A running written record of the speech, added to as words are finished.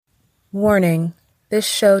Warning: this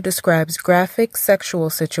show describes graphic sexual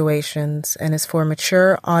situations and is for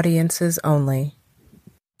mature audiences only.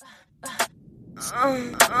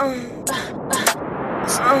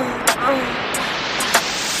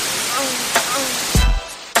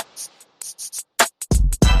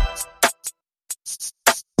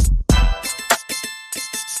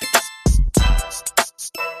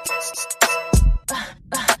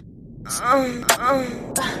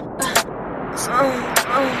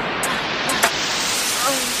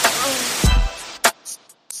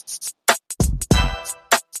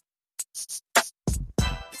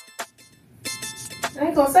 I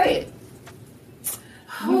ain't gonna say it.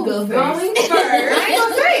 You go first. Going first. I ain't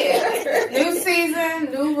gonna say it. New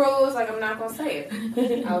season, new rules. Like, I'm not gonna say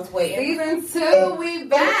it. I was waiting. Season 2, we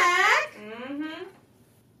back. Mm-hmm.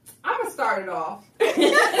 I'm gonna start it off. I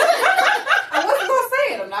wasn't gonna say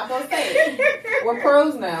it. I'm not gonna say it. We're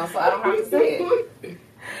pros now, so I don't have to say it.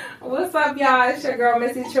 What's up, y'all? It's your girl,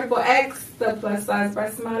 Missy Triple X, the plus size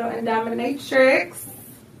breast model and dominatrix.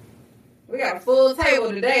 We got a full table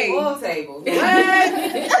today. Full tables. What?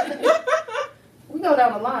 We go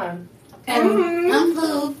down the line. I'm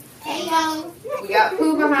Pooh. Hey, y'all. We got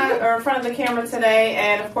Pooh behind or in front of the camera today,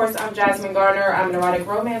 and of course, I'm Jasmine Garner. I'm an erotic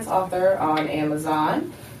romance author on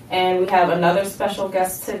Amazon, and we have another special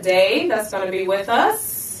guest today that's going to be with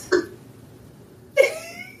us.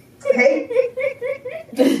 Hey.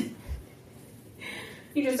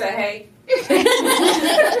 You just said hey.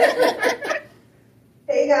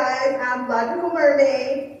 Hey guys, I'm Logical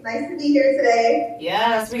Mermaid. Nice to be here today.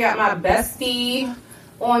 Yes, we got my bestie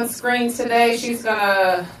on screen today. She's going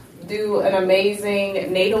to do an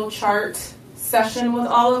amazing natal chart session with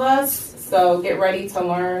all of us. So get ready to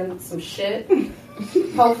learn some shit.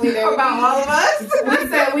 Hopefully there About all of us? We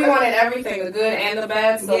said we wanted everything, the good and the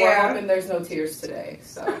bad, so Yeah. we're hoping there's no tears today.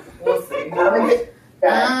 So we'll see.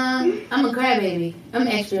 I'm a crybaby. I'm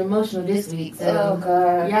extra emotional this week, so Oh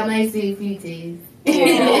God. y'all might see a few tears.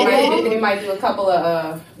 Yeah, we might do a couple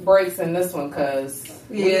of breaks in this one because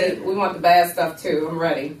Yeah. we want the bad stuff too. I'm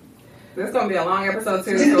ready. This is gonna be a long episode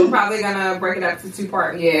too, so we're probably gonna break it up to 2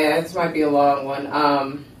 parts. Yeah, this might be a long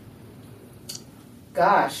one.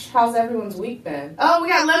 Gosh, how's everyone's week been? Oh, we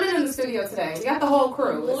got Lemon in the studio today. We got the whole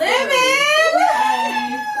crew. It's Lemon!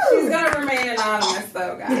 She's gonna remain anonymous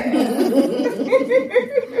though, guys.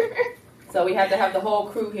 So we had to have the whole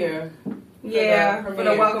crew here. Yeah, For for the the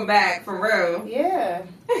premiere. welcome back, for real. Yeah.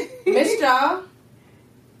 Missed y'all.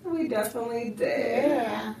 We definitely did.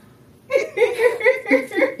 Yeah.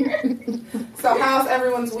 So how's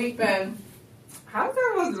everyone's week been? How's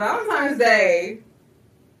everyone's Valentine's Day?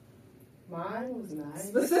 Mine was nice.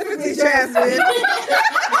 Specifically, Jasmine.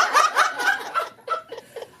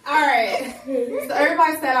 Alright. So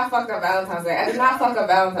everybody said I fucked up Valentine's Day. I did not fuck up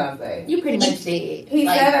Valentine's Day. You pretty much did. He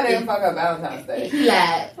said I didn't fuck up Valentine's Day. He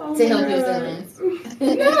lied Oh to my help your God.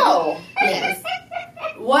 feelings. No. Yes.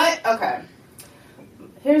 What? Okay.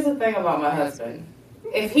 Here's the thing about my husband.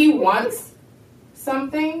 If he wants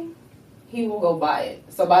something, he will go buy it.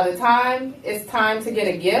 So by the time it's time to get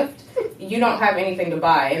a gift, you don't have anything to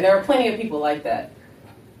buy. And there are plenty of people like that.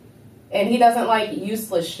 And he doesn't like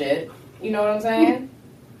useless shit. You know what I'm saying?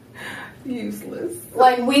 Useless.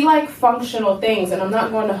 Like, we like functional things. And I'm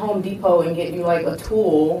not going to Home Depot and get you, like, a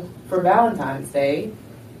tool for Valentine's Day.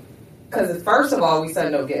 Because first of all, we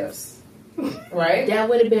said no gifts. Right? That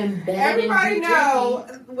would have been better Everybody than know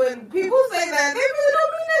when people say that, they really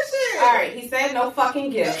don't mean that shit. Alright, he said no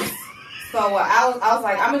fucking gifts. So I was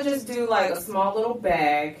like, I'm gonna just do like a small little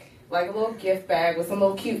bag, like a little gift bag with some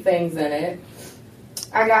little cute things in it.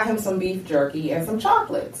 I got him some beef jerky and some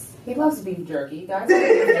chocolates. He loves beef jerky. Guys love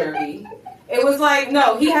beef jerky. It was like,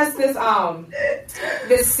 no, he has this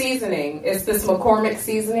seasoning. It's this McCormick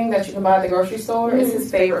seasoning that you can buy at the grocery store. It's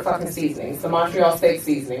his favorite fucking seasoning. It's the Montreal steak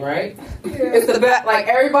seasoning, right? It's the best. Like,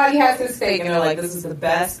 everybody has his steak, and they're like, this is the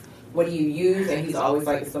best. What do you use? And he's always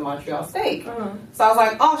like, it's the Montreal steak. Uh-huh. So I was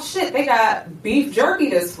like, oh shit, they got beef jerky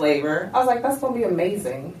this flavor. I was like, that's going to be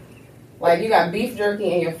amazing. Like, you got beef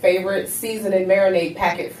jerky and your favorite seasoned and marinade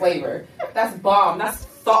packet flavor. That's bomb. That's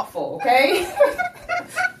thoughtful, okay?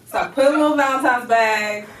 So I put a little Valentine's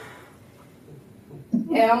bag.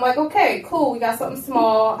 And I'm like, okay, cool. We got something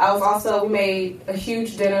small. We made a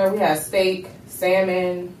huge dinner. We had steak,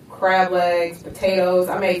 salmon, crab legs, potatoes.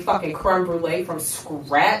 I made fucking creme brulee from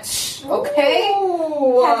scratch. Okay?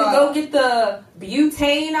 Ooh. Had to go get the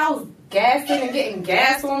butane. I was gassing and getting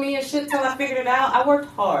gas on me and shit till I figured it out. I worked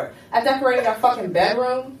hard. I decorated our fucking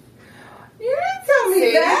bedroom. You didn't tell me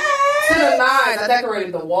See? that. To the nines. I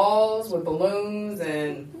decorated the walls with balloons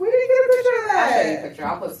and... Where did you get a picture of I'll show you a that? picture.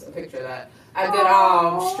 I'll post a picture of that. I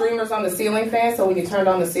did streamers on the ceiling fan, so when you turned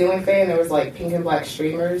on the ceiling fan, there was like pink and black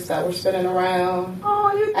streamers that were spinning around.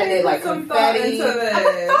 Oh, you I did like confetti. I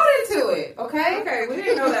put thought into it. Okay. Okay, we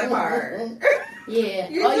didn't know that part. Yeah.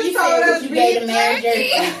 You all just you told said us was you gave the man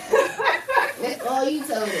beef jerky. That's all you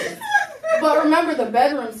told us. But remember, the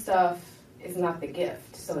bedroom stuff is not the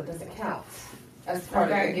gift, so it doesn't count as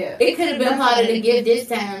part of the gift. It could have been part of the gift this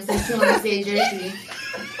time since you only said jerky.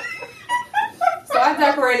 So I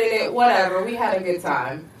decorated it, whatever. We had a good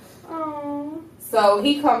time. Oh. So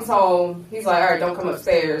he comes home. He's like, all right, don't come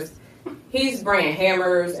upstairs. He's bringing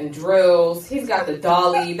hammers and drills. He's got the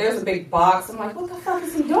dolly. There's a big box. I'm like, what the fuck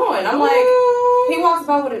is he doing? I'm like, he walks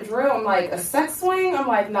by with a drill. I'm like, a sex swing? I'm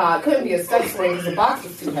like, nah, it couldn't be a sex swing because the box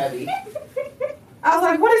is too heavy. I was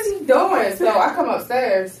like, what is he doing? So I come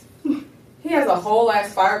upstairs. He has a whole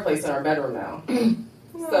ass fireplace in our bedroom now.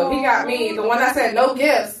 So he got me, the one that said no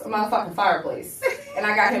gifts, a motherfucking fireplace. And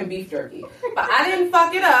I got him beef jerky. But I didn't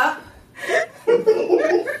fuck it up.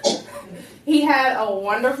 He had a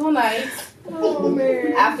wonderful night. Oh,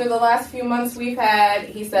 man. After the last few months we've had,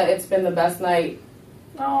 he said it's been the best night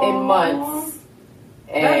in months.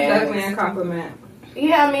 And That's definitely a compliment.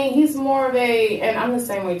 yeah, I mean, he's more of and I'm the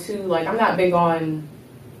same way too. Like, I'm not big on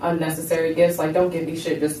unnecessary gifts. Like, don't give me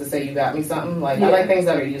shit just to say you got me something. Like, I like things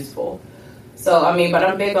that are useful. So, I mean, but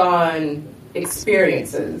I'm big on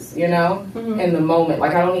experiences, you know, in the moment.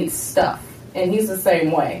 Like, I don't need stuff. And he's the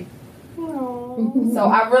same way. Aww. So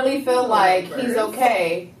I really feel like he's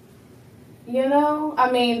okay. You know?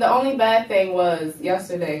 I mean, the only bad thing was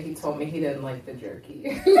yesterday he told me he didn't like the jerky.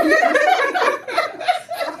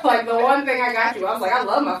 Like, the one thing I got you, I was like, I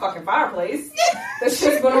love my fucking fireplace. This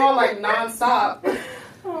shit's been on, like, nonstop.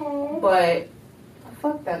 Aww. But,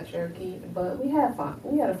 fuck that jerky. But we had fun.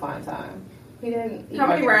 We had a fine time. He didn't eat How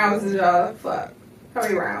many my rounds jerky. did y'all fuck? How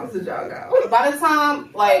many rounds did y'all go? By the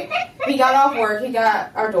time, like, he got off work, he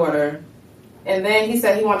got our daughter. And then he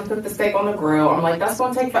said he wanted to cook the steak on the grill. I'm like, that's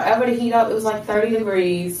going to take forever to heat up. It was like 30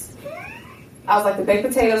 degrees. I was like, the baked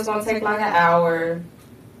potatoes going to take like an hour.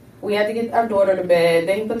 We had to get our daughter to bed.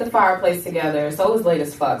 Then he put the fireplace together. So it was late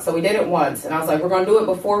as fuck. So we did it once. And I was like, we're going to do it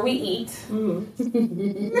before we eat.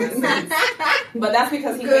 But that's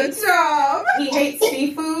because he hates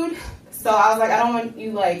seafood. So I was like, I don't want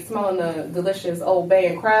you, like, smelling the delicious Old Bay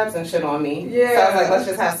and crabs and shit on me. Yeah. So I was like, let's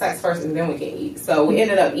just have sex first and then we can eat. So we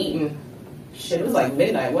ended up eating. Shit, it was like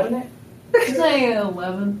midnight, wasn't it? It's like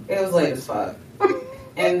 11. It was late as fuck.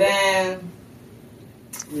 And then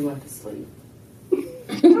we went to sleep.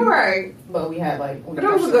 Alright. But we had, like... But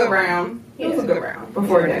it was a good round. Yeah. It was a good round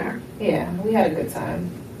before dinner. Yeah, we had a good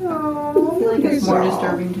time. Oh, I feel like it's more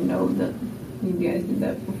disturbing to know that you guys did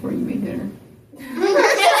that before you made dinner.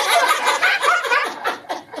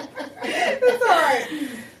 It's alright.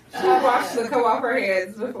 She washed the come off her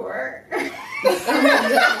heads before.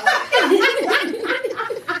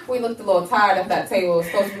 We looked a little tired at that table. It was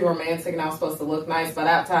supposed to be romantic and I was supposed to look nice. By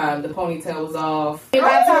that time, the ponytail was off. By the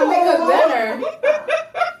time we cooked dinner,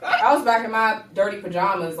 I was back in my dirty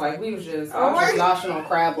pajamas. Like, we was just, I was just noshing on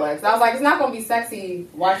crab legs. I was like, it's not going to be sexy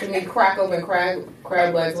watching me crack open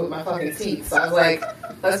crab legs with my fucking teeth. So I was like,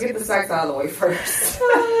 let's get the sex out of the way first.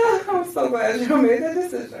 I'm so glad you made that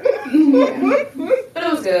decision. Yeah. But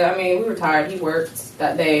it was good. I mean, we were tired. He worked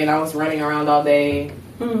that day and I was running around all day.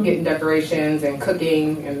 Getting decorations and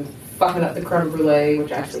cooking and fucking up the creme brulee,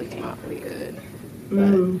 which actually came out pretty good.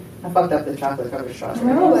 But I fucked up the chocolate covered strawberry.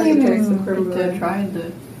 I don't like even taste the creme brulee. to try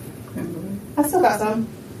the creme brulee. I still got some.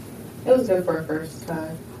 It was good for a first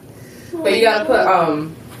time. But you gotta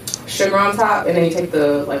put sugar on top, and then you take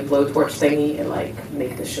the like blowtorch thingy and like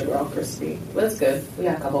make the sugar all crispy. But it's good. We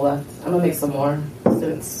got a couple left. I'm gonna make some more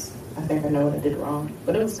since I think I know what I did wrong.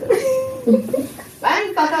 But it was good. I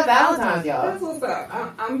didn't fuck up Valentine's, y'all. That's what's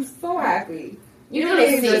up. I'm so happy. You know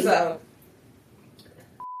they say yourself.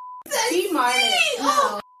 C minus.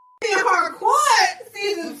 Oh, Hard Quad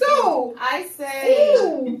season 2. I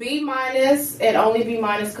say B minus and only B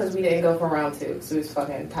minus because we didn't go for round 2 because we was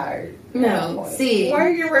fucking tired. no, see, Why are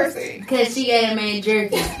you resting? because she gave a man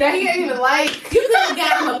jerky. That he didn't even like. You could have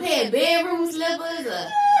got him a pair of bedroom slippers or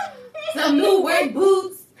some new work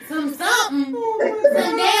boots, some something,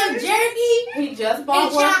 some damn jerky. He just bought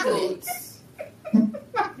And work chocolate. boots.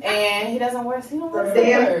 And he doesn't wear slippers.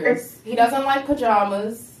 Damn. He doesn't like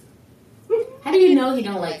pajamas. How do you know he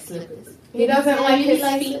don't like slippers? He doesn't How like do you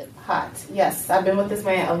his feet hot. Yes, I've been with this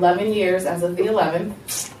man 11 years as of the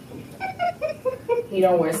 11th. He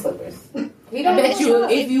don't wear slippers. He I don't bet wear you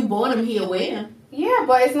slippers. if you bought him, he'll wear them. Yeah,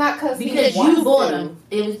 but it's not because Because you bought him.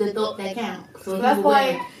 It was the thought that counts. So That's he would wear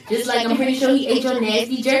like- them. Just like I'm pretty sure he ate your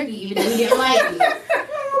nasty jerky even though he didn't like it.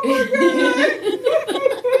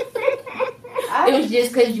 It was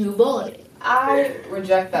just because you bought it. I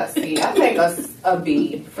reject that C. I think a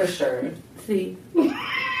B for sure. See. We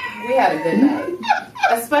had a good night.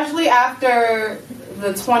 Especially after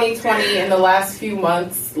the 2020 and the last few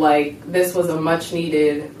months, like, this was a much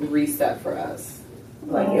needed reset for us.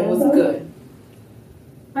 Like, it was good.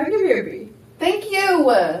 I give you a B. Thank you.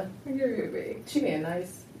 I give you a B. She being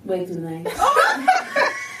nice. Way too nice.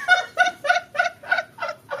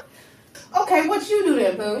 Okay, what you do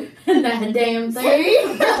then, Pooh? Not a damn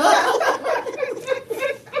thing.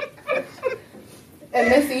 And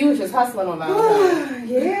Missy, you was just hustling on Valentine.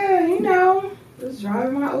 Yeah, you know. Just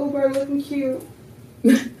driving my Uber looking cute.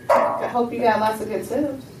 I hope you got lots of good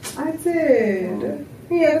tips. I did.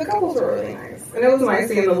 Yeah, the couples were really nice. And it was nice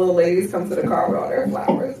seeing the little ladies come to the car with all their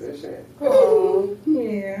flowers and shit. Oh,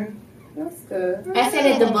 Yeah. that's good. I sat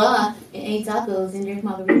at the bar and ate tacos and drank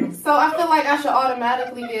margaritas. So I feel like I should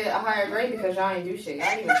automatically get a higher grade because y'all ain't do shit. Y'all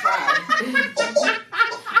didn't even try.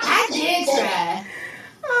 I did try.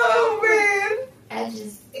 Oh, man. I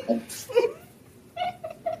just...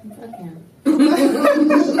 Fuck him.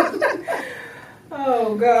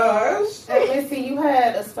 Oh, gosh. And Missy, you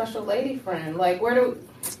had a special lady friend. Like, where do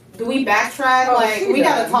we backtrack? Oh, Like, we does.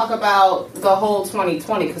 gotta talk about the whole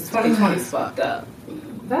 2020 because 2020's fucked up.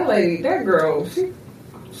 That lady, that girl,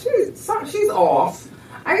 she's off.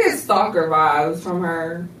 I get stalker vibes from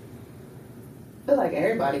her. I feel like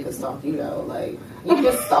everybody could stalk you though. Like, you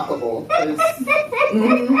just stalkable.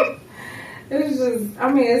 'Cause- It's just,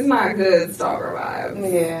 I mean, it's not good stalker vibes.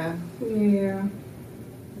 Yeah. Yeah.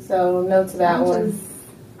 So, no to that one.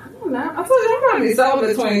 I don't know. I told you I'm probably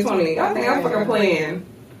celibate 2020. I think I'm fucking playing.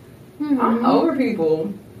 I'm over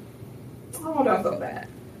people. Oh, don't feel bad.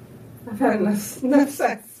 I've had enough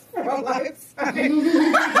sex for my lifetime.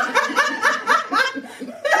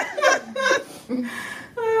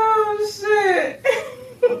 Oh, shit.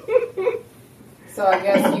 So, I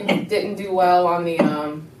guess you didn't do well on the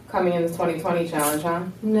coming in the 2020 challenge, huh?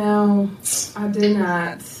 No, I did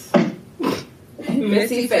not.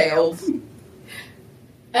 Missy failed.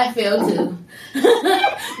 I failed too.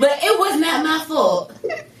 But it was not my fault.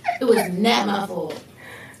 It was not my fault.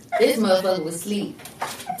 This motherfucker was asleep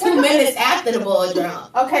 2 minutes after the ball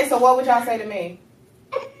dropped. Okay, so what would y'all say to me?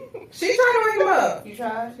 She tried to wake him up. You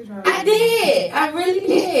tried? She tried. I did. I really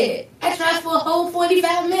did. I tried for a whole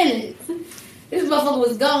 45 minutes. This motherfucker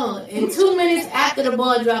was gone. And 2 minutes after the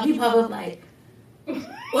ball dropped, he popped up like,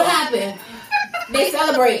 what happened? They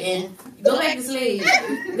celebrating. Go back to sleep.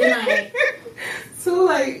 Good night. Too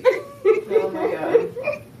late. Oh my god.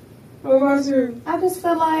 What about you? I just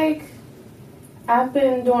feel like I've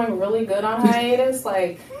been doing really good on hiatus,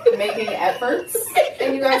 like making efforts,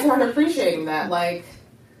 and you guys aren't appreciating that. Like,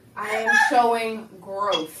 I am showing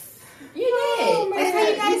growth. You did. That's how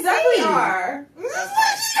you guys exactly see. are.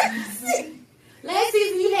 Last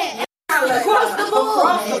season you had across the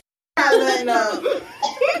board.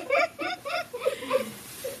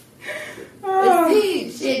 But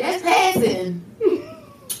see, shit, that's passing.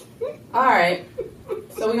 All right,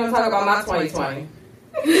 so we're gonna talk about my 2020.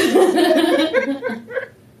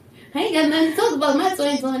 I ain't got nothing to talk about my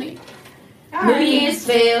 2020. All New right. Year's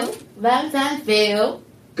failed. Valentine failed.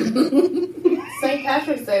 St.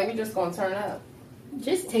 Patrick's Day, we just gonna turn up.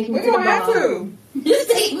 Just take me We to the don't have bar. to. Just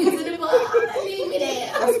take me to the bar. Leave me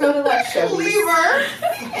there. Let's go to like Chevy's. Leave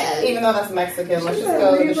her. Even though that's Mexican, let's just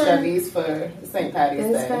go to Chevy's for St.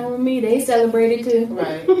 Patty's That's Day. fine with me. They celebrated too.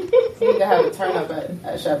 Right. We need to have a turn up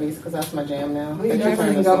at Chevy's because that's my jam now. We Thank you for definitely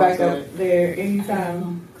can this go back one, up there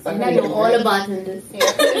anytime. 'Cause I And I couldn't know get a all drink. the bartenders. Yeah,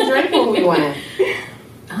 I couldn't drink when we went.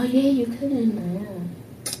 Oh yeah, you couldn't.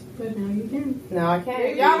 But now you can. No, I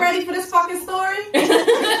can't. Y'all ready for this fucking story?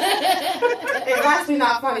 It's actually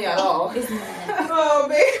not funny at all. It's not. Oh,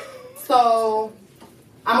 baby. So,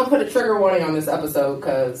 I'm going to put a trigger warning on this episode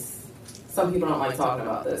because some people don't like talking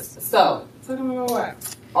about this. So, Talking about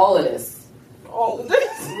what? all of this. All of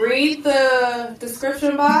this. Read the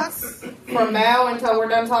description box from now until we're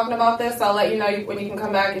done talking about this. I'll let you know when you can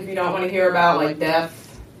come back if you don't want to hear about like death,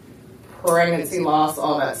 pregnancy loss,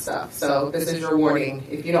 all that stuff. So this is your warning.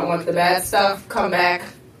 If you don't want the bad stuff, come back.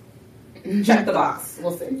 Check the box.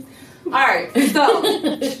 We'll see. All right. So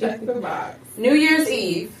Check the box. New Year's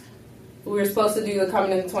Eve, we were supposed to do the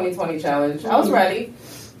Coming in 2020 challenge. I was ready.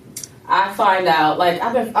 I find out like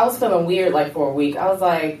I was feeling weird like for a week. I was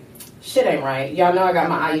like, shit ain't right. Y'all know I got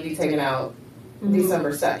my IUD taken out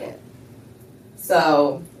December 2nd.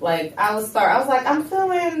 So like I was like I'm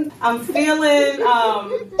feeling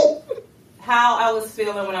how I was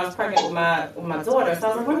feeling when I was pregnant with my daughter. So I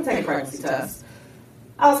was like, let me take a pregnancy test.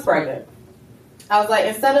 I was pregnant. I was like,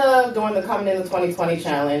 instead of doing the Coming in the 2020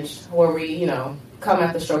 challenge where we, come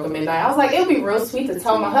at the stroke of midnight. I was like, it would be real sweet to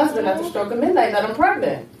tell my husband at the stroke of midnight that I'm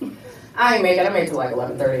pregnant. I ain't make it. I made it to like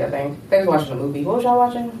 11:30, I think. They was watching a movie. What was y'all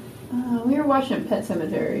watching? We were watching Pet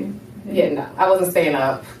Cemetery. Yeah, no. I wasn't staying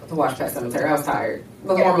up to watch Pet Cemetery. I was tired.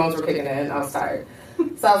 The hormones were kicking in. I was tired.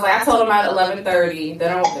 So I was like, I told him at 11:30.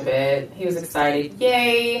 Then I went to bed. He was excited.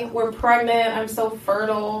 Yay, we're pregnant. I'm so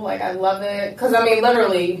fertile. Like, I love it. Because, I mean,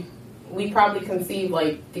 literally, we probably conceived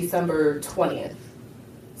like December 20th.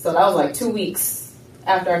 So that was like 2 weeks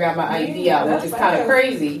after I got my IUD out, which is kind of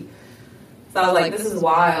crazy. So I was like, this is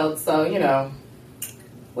wild. So, you know,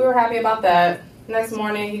 we were happy about that. Next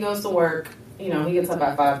morning, he goes to work. You know, he gets up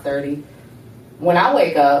at 5:30. When I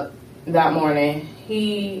wake up that morning,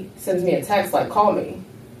 he sends me a text like, call me.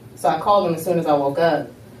 So I called him as soon as I woke up.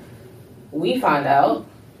 We find out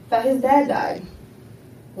that his dad died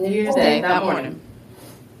New Year's Day that morning.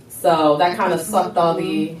 So that kind of sucked all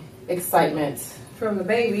the excitement from the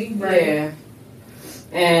baby, right? Yeah.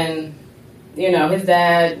 And, you know, his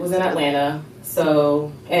dad was in Atlanta.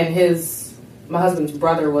 So, and my husband's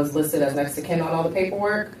brother was listed as next to kin on all the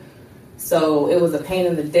paperwork. So it was a pain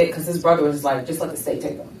in the dick because his brother was like, just let the state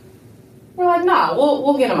take him. We're like, nah,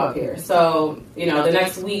 we'll get him up here. So, you know, the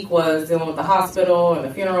next week was dealing with the hospital and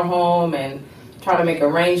the funeral home and trying to make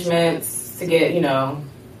arrangements to get, you know,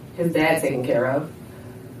 his dad taken care of.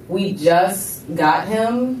 We just got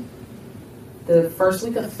him the first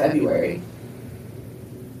week of February.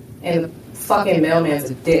 And the fucking mailman's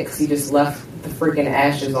a dick because he just left the freaking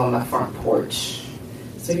ashes on my front porch.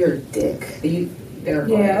 So you're a dick. Yeah,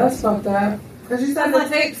 that's fucked up. Because you said the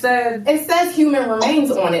tape said... It says human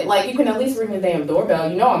remains on it. Like, you can at least ring the damn doorbell.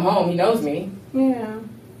 You know I'm home. He knows me. Yeah.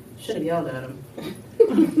 Should have yelled at him.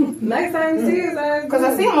 Next time you see his ass... Because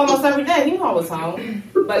I see him almost every day. He knew I was home.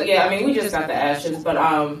 But, yeah, I mean, we just got the ashes. But,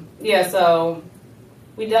 yeah, so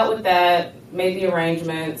we dealt with that. Made the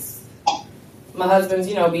arrangements. My husband's,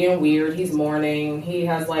 you know, being weird. He's mourning. He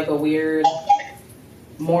has, like, a weird...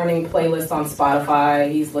 morning playlist on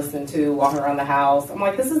Spotify he's listening to walking around the house. I'm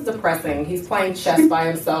like, this is depressing. He's playing chess by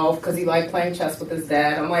himself because he liked playing chess with his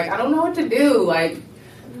dad. I'm like, I don't know what to do. Like,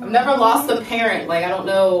 I've never lost a parent. Like, I don't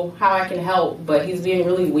know how I can help, but he's being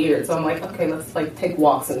really weird. So I'm like, okay, let's like take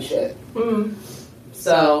walks and shit. Mm-hmm.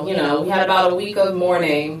 So, you know, we had about a week of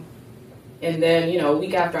mourning, and then, you know, a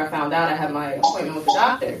week after I found out, I had my appointment with the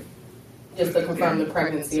doctor just to confirm the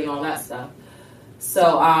pregnancy and all that stuff.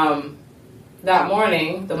 So, that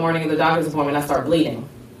morning, the morning of the doctor's appointment, I start bleeding.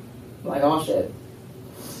 I'm like, oh, shit.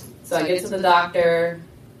 So I get to the doctor,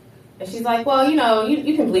 and she's like, well, you know,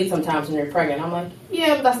 you can bleed sometimes when you're pregnant. I'm like,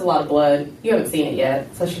 yeah, but that's a lot of blood. You haven't seen it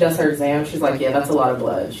yet. So she does her exam. She's like, yeah, that's a lot of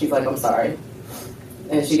blood. She's like, I'm sorry.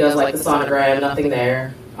 And she does, like, the sonogram, nothing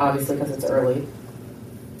there, obviously, because it's early.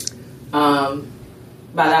 By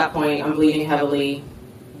that point, I'm bleeding heavily,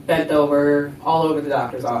 bent over, all over the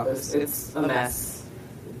doctor's office. It's a mess.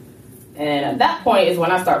 And at that point is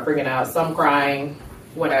when I start freaking out. So I'm crying,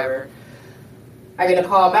 whatever. I get a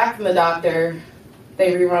call back from the doctor.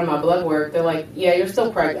 They rerun my blood work. They're like, yeah, you're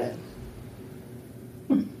still pregnant.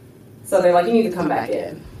 So they're like, you need to come back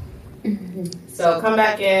in. So come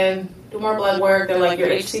back in, do more blood work. They're like, your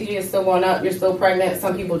HCG is still going up. You're still pregnant.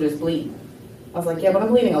 Some people just bleed. I was like, yeah, but I'm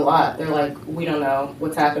bleeding a lot. They're like, we don't know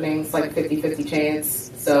what's happening. It's like a 50-50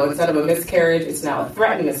 chance. So instead of a miscarriage, it's now a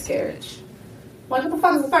threatened miscarriage. Like, what the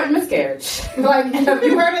fuck is a threatened miscarriage? Like, have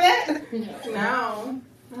you heard of that? No.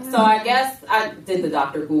 So I guess I did the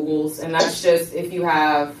Dr. Googles, and that's just if you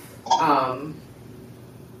have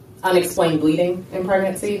unexplained bleeding in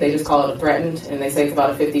pregnancy, they just call it a threatened, and they say it's about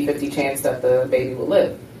a 50-50 chance that the baby will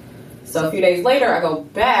live. So a few days later, I go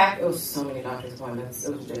back. It was so many doctor's appointments.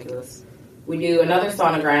 It was ridiculous. We do another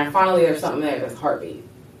sonogram. Finally, there's something there. There's heartbeat.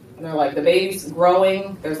 And they're like, the baby's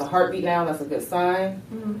growing. There's a heartbeat now. That's a good sign.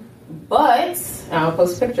 Mm-hmm. But, and I'll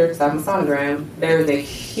post a picture because I have a sonogram, there's a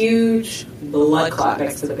huge blood clot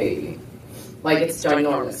next to the baby. Like, it's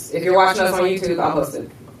ginormous. If you're watching us on YouTube, I'll post it.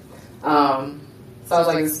 So I was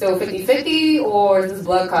like, is it still 50-50, or is this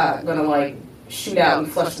blood clot going to, like, shoot out and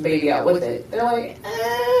flush the baby out with it? They're like,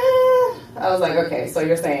 I was like, okay, so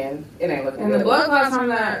you're saying it ain't looking good. And the blood clot's from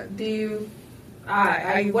that,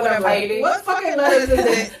 whatever. What fucking letters is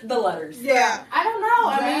it? The letters. Yeah. I don't know.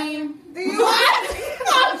 I mean... Do you?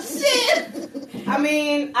 Oh, shit! I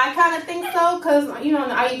mean, I kind of think so, because, you know, in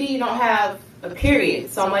the IUD, you don't have a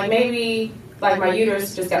period. So I'm like, maybe, like, my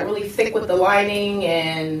uterus just got really thick with the lining,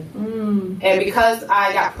 and because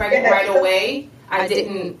I got pregnant right away, I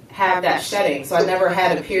didn't have that shedding. So I never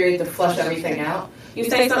had a period to flush everything out. You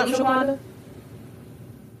say something, Shaquanda?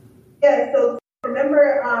 Yeah, so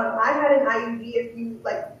remember, I had an IUD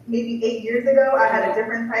maybe 8 years ago. I had a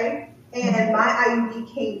different type. and my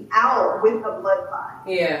IUD came out with a blood clot.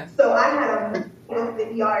 Yeah. So I had a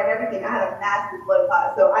the ER and everything. I had a massive blood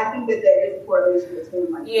clot. So I think that there is a correlation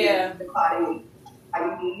between like the clotting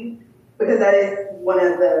IUDs, because that is one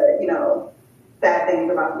of the, you know, bad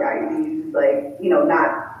things about the IUDs, like, you know,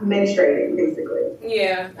 not menstruating basically.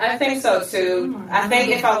 Yeah, I think so too. I think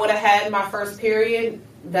if I would have had my first period,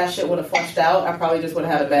 that shit would have flushed out. I probably just would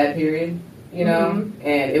have had a bad period, you know,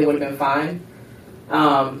 and it would have been fine.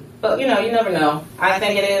 But, you know, you never know. I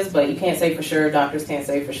think it is, but you can't say for sure. Doctors can't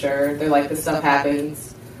say for sure. They're like, this stuff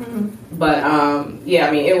happens. But, yeah,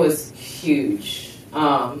 I mean, it was huge.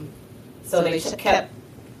 So they kept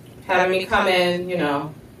having me come in, you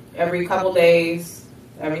know, every couple days.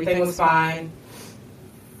 Everything was fine.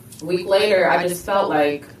 A week later, I just felt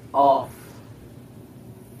like off.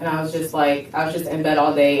 And I was just in bed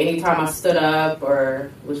all day. Anytime I stood up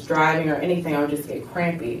or was driving or anything, I would just get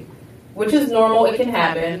crampy. Which is normal, it can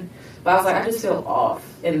happen. But I was like, I just feel off.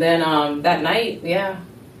 And then that night,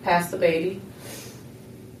 passed the baby.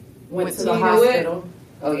 Went to the hospital.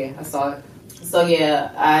 Oh yeah, I saw it. So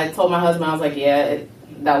yeah, I told my husband, I was like,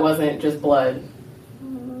 that wasn't just blood.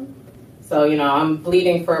 So, you know, I'm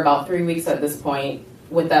bleeding for about 3 weeks at this point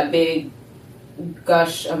with that big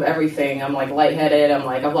gush of everything. I'm like lightheaded. I'm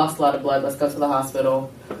like, I've lost a lot of blood. Let's go to the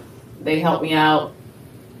hospital. They help me out.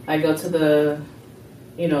 I go to the,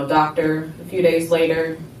 you know, doctor a few days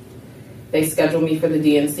later. They scheduled me for the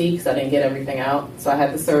DNC because I didn't get everything out. So I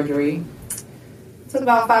had the surgery. It took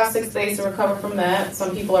about 5-6 days to recover from that.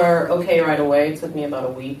 Some people are okay right away. It took me about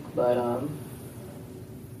a week. But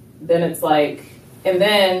then it's like, and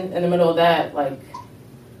then in the middle of that, like,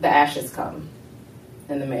 the ashes come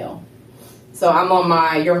in the mail. So I'm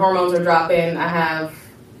on your hormones are dropping. I have,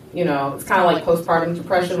 you know, it's kind of like postpartum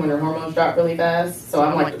depression when your hormones drop really fast. So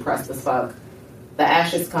I'm like depressed as fuck. The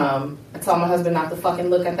ashes come. I tell my husband not to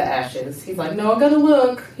fucking look at the ashes. He's like, no, I gotta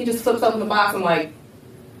look. He just flips open the box. I'm like,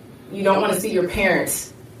 you don't want to see your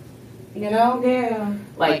parents, you know? Yeah.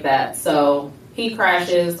 Like that. So he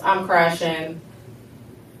crashes. I'm crashing.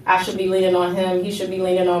 I should be leaning on him. He should be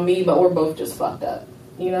leaning on me, but we're both just fucked up,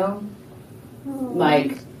 you know?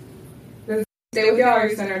 Like, stay with y'all or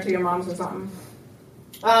you send her to your mom's or something?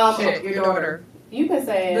 Shit, your daughter. You've been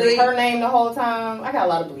saying her name the whole time. I got a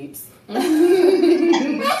lot of bleeps.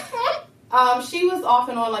 She was off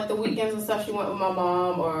and on, like, the weekends and stuff. She went with my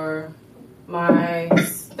mom, or my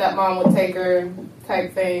stepmom would take her,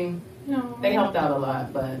 type thing. No. They helped out a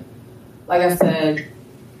lot, but like I said,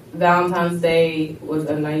 Valentine's Day was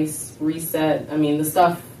a nice reset. I mean, the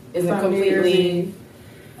stuff isn't completely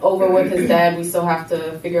over with his dad. We still have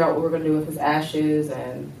to figure out what we're going to do with his ashes,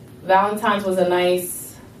 and Valentine's was a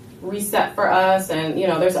nice reset for us. And, you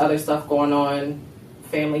know, there's other stuff going on,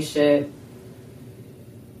 family shit,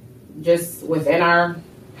 just within our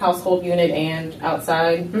household unit and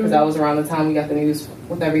outside, because that was around the time we got the news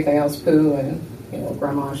with everything else, Pooh and, you know,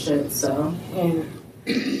 grandma shit. So, and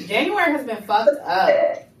January has been fucked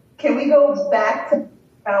up. Can we go back to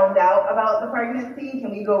found out about the pregnancy?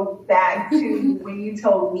 Can we go back to when you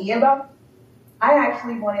told me about it? I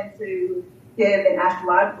actually wanted to give an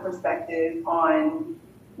astrological perspective on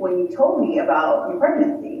when you told me about your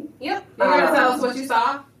pregnancy. Yep. You want to tell us what you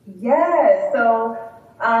saw? Yeah. So,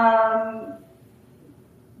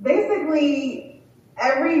 basically,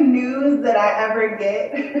 every news that I ever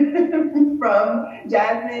get from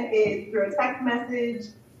Jasmine is through a text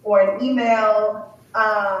message or an email.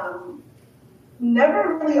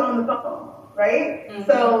 Never really on the phone, right? Mm-hmm.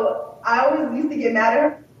 So I always used to get mad at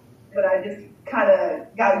her, but I just kind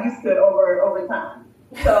of got used to it over time.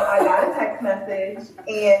 So I got a text message,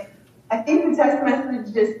 and I think the text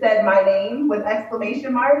message just said my name with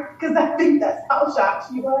exclamation mark, because I think that's how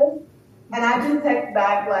shocked she was. And I just texted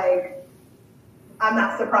back like, I'm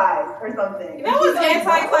not surprised or something. That was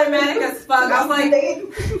anticlimactic as fuck. I was like,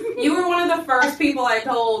 you were one of the first people I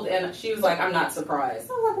told, and she was like, I'm not surprised.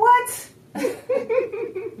 I was like, what?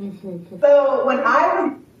 So when I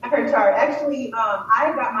was at her chart, actually,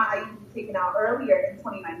 I got my IUD taken out earlier in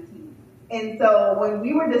 2019. And so when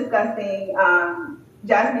we were discussing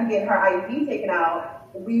Jasmine getting her IUD taken out,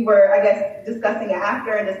 we were, I guess, discussing it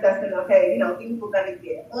after and discussing, okay, you know, things were going to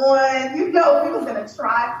get on, you know, we was going to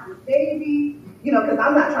try for the baby, you know, because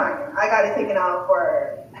I'm not trying. I got it taken out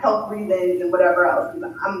for health reasons and whatever else.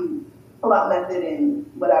 I'm pull-out method and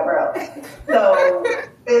whatever else. So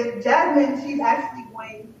if Jasmine, she's actually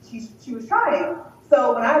she was trying.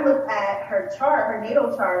 So when I looked at her chart, her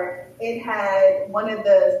natal chart, it had one of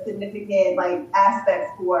the significant like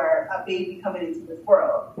aspects for a baby coming into this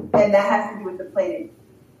world, and that has to do with the planet.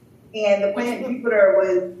 And the planet Jupiter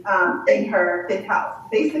was in her 5th house.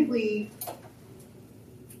 Basically,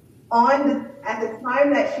 at the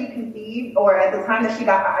time that she conceived, or at the time that she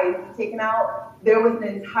got her IUD taken out, there was an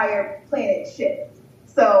entire planet shift.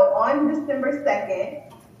 So on December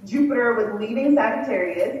 2nd, Jupiter was leaving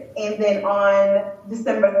Sagittarius, and then on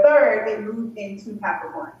December 3rd, it moved into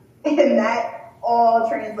Capricorn. And that all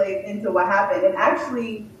translates into what happened. And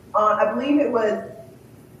actually, I believe it was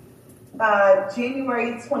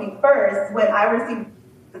January 21st when I received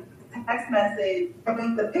a text message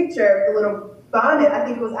showing the picture of the little bonnet. I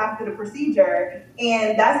think it was after the procedure,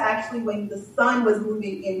 and that's actually when the sun was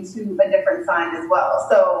moving into a different sign as well.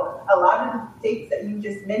 So a lot of the dates that you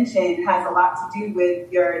just mentioned has a lot to do with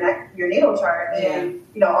your natal chart and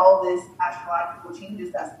all this astrological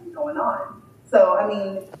changes that's been going on. So I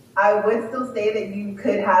mean, I would still say that you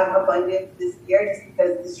could have abundance this year just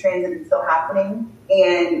because this transit is still happening,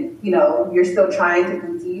 and you're still trying to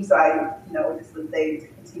conceive. So I just would say to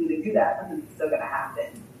continue to do that because it's still going to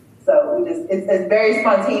happen. So it's very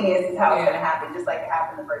spontaneous is how it's going to happen, just like it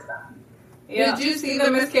happened the first time. Yeah. Did you see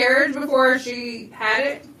the miscarriage before she had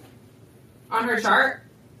it on her chart?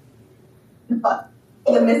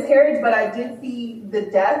 The miscarriage, but I did see the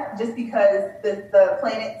death just because the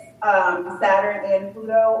planets Saturn and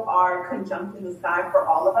Pluto are conjunct in the sky for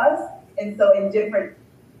all of us. And so in different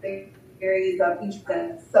areas of each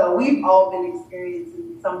planet. So we've all been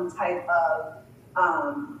experiencing some type of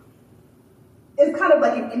it's kind of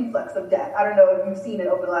like an influx of death. I don't know if you've seen it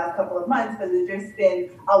over the last couple of months, but there's just been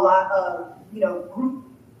a lot of, group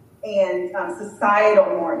and societal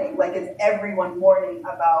mourning. Like it's everyone mourning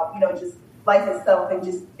about, just life itself and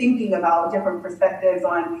just thinking about different perspectives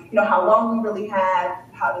on, how long we really have,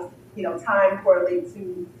 how does, time correlate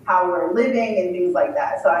to how we're living and things like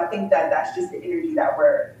that. So I think that that's just the energy that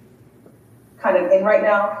we're kind of in right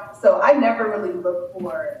now. So I never really look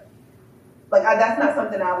for that's not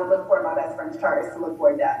something I would look for in my best friend's chart, is to look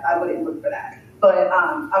for death. I wouldn't look for that. But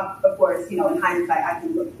of course, in hindsight, I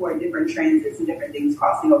can look for different transits and different things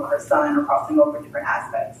crossing over her sun or crossing over different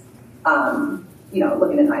aspects.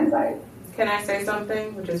 Looking in hindsight. Can I say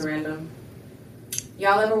something, which is random?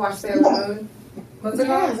 Y'all ever watch Sailor Moon? What's it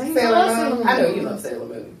called? Sailor Moon. I know you love Sailor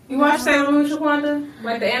Moon. You watch Sailor Moon, Shaquanda?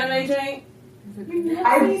 Like the anime jank? You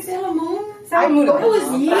never seen Sailor Moon? Sailor Moon. It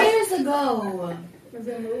was years ago.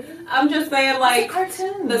 I'm just saying, like,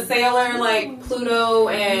 cartoon. The sailor, like, Pluto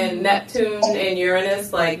and Neptune and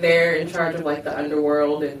Uranus, like, they're in charge of, like, the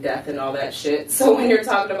underworld and death and all that shit. So when you're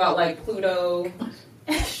talking about, like, Pluto...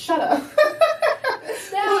 Shut up.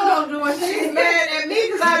 Pluto doing she's mad at me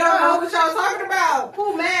because I don't know what y'all talking about.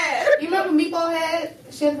 Who mad? You remember Meatball Head?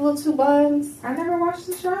 She had the little two buns. I never watched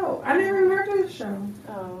the show. I never even heard of the show.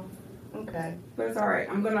 Oh, okay. But it's all right.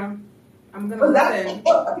 I'm gonna listen.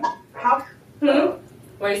 How?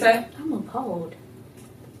 What do you say? I'm appalled.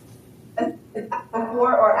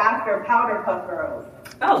 Before or after Powderpuff Girls?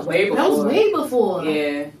 That was way before. That was way before.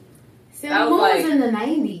 Yeah. Sailor Moon was in the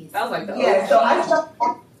 90s. That was like the OG. So I saw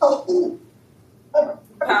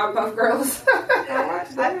Powerpuff Girls.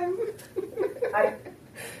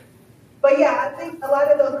 But yeah, I think a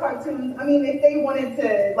lot of those cartoons, I mean, if they wanted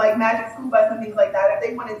to, like Magic School Bus and things like that, if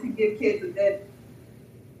they wanted to give kids a good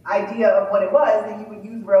idea of what it was, then you would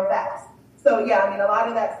use real fast. So yeah, I mean, a lot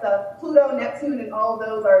of that stuff, Pluto, Neptune, and all of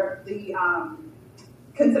those are the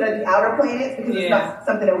considered the outer planets because it's not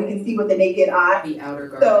something that we can see with the naked eye. The outer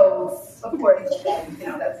guardians. So of course,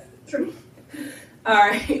 that's true. All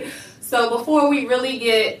right. So before we really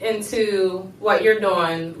get into what you're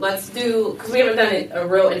doing, let's do, because we haven't done a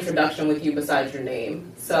real introduction with you besides your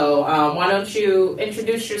name. So why don't you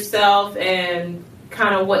introduce yourself and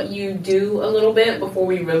kind of what you do a little bit before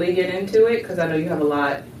we really get into it, because I know you have a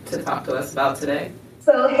lot to talk to us about today.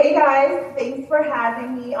 So, hey guys, thanks for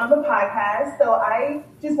having me on the podcast. So I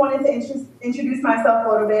just wanted to introduce myself a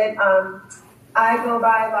little bit. I go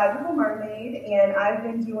by Logical Mermaid, and I've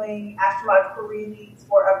been doing astrological readings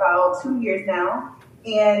for about 2 years now.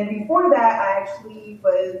 And before that, I actually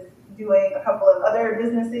was doing a couple of other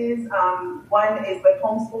businesses. One is with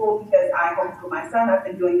homeschool because I homeschool my son. I've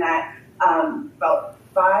been doing that about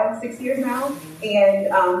 5-6 years now. And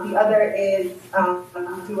the other is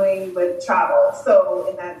doing with travel. So,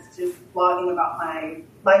 and that's just blogging about my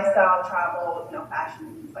lifestyle, travel, fashion,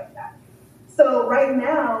 and things like that. So right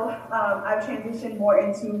now, I've transitioned more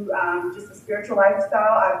into just a spiritual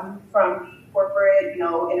lifestyle. I've moved from corporate, in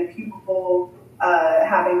a cubicle,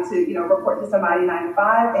 having to, report to somebody 9 to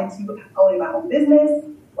 5, into owning my own business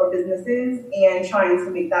or businesses and trying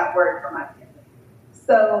to make that work for my family.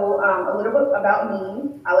 So a little bit about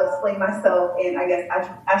me. I'll explain myself in, I guess,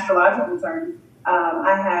 astrological terms.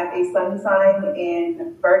 I have a sun sign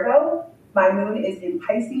in Virgo. My moon is in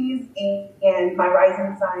Pisces, and my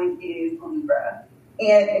rising sign is Libra.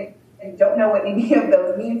 And don't know what any of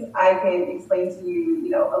those means, I can explain to you,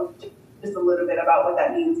 just a little bit about what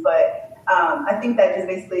that means. But I think that just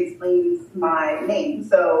basically explains my name.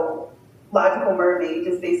 So logical mermaid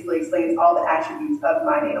just basically explains all the attributes of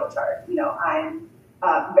my natal chart.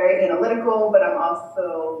 I'm very analytical, but I'm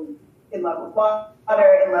also in love with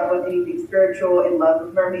water, in love with anything spiritual, in love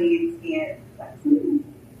with mermaids, and that's me.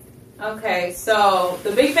 Okay, so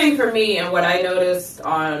the big thing for me and what I noticed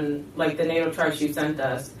on like the natal charts you sent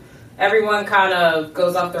us, everyone kind of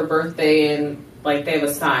goes off their birthday and like they have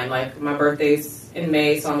a sign. Like my birthday's in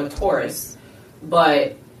May, so I'm a Taurus.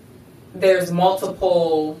 But there's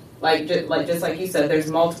multiple, just like you said, there's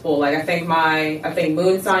multiple. Like I think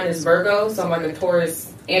moon sign is Virgo, so I'm like a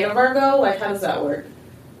Taurus and a Virgo. Like how does that work?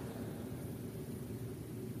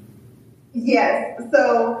 Yes.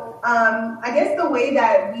 So I guess the way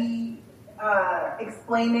that we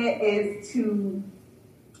explain it is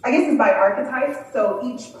is by archetypes. So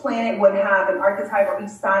each planet would have an archetype, or each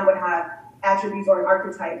sign would have attributes or an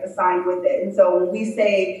archetype assigned with it. And so when we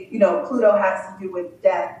say, Pluto has to do with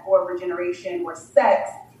death or regeneration or sex,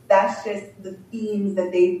 that's just the themes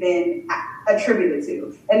that they've been attributed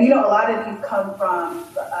to. And, a lot of these come from,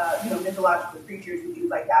 mythological creatures and things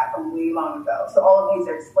like that from way long ago. So all of these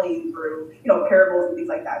are explained through, parables and things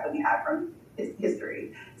like that we have from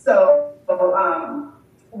history. So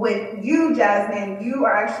with you, Jasmine, you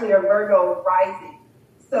are actually a Virgo rising.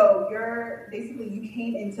 So you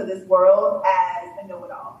came into this world as a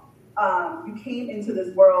know-it-all. You came into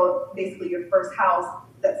this world, basically your first house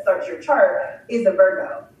that starts your chart is a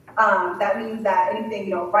Virgo. That means that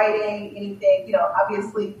anything, writing, anything,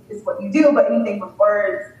 obviously is what you do, but anything with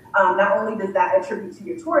words, not only does that attribute to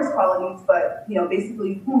your Taurus qualities, but,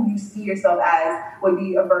 basically who you see yourself as would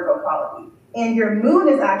be a Virgo quality. And your moon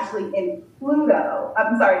is actually in Scorpio.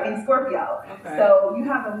 Okay. So you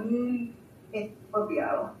have a moon in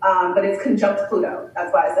Scorpio, but it's conjunct Pluto.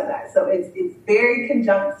 That's why I said that. So it's very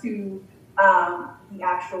conjunct to the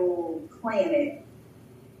actual planet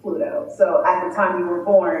Pluto. So at the time you were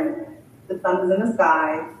born, the sun was in the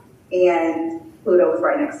sky and Pluto was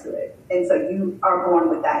right next to it. And so you are born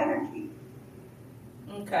with that energy.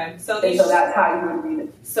 Okay. So that's how you would read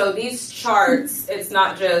it. So these charts, it's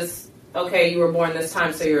not just, okay, you were born this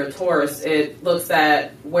time, so you're a Taurus. It looks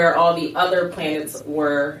at where all the other planets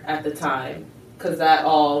were at the time, because that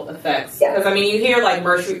all affects. Because, you hear like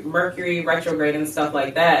Mercury retrograde and stuff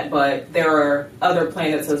like that, but there are other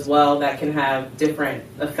planets as well that can have different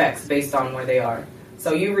effects based on where they are.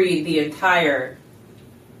 So you read the entire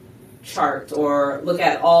chart or look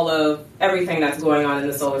at all of everything that's going on in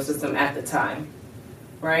the solar system at the time,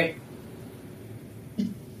 right?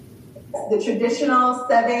 The traditional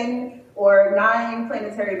 7 or 9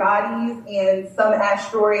 planetary bodies and some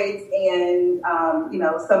asteroids and,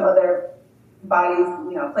 some other bodies,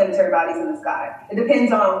 planetary bodies in the sky. It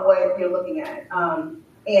depends on what you're looking at.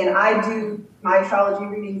 And I do my astrology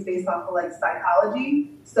readings based off of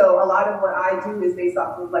psychology. So a lot of what I do is based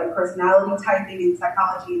off of personality typing and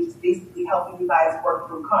psychology and just basically helping you guys work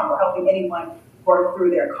through karma, or helping anyone work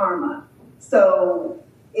through their karma. So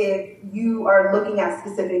if you are looking at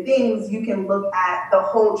specific things, you can look at the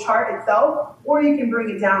whole chart itself, or you can bring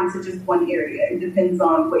it down to just one area. It depends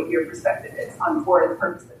on what your perspective is for the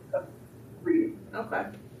purposes of reading. Okay.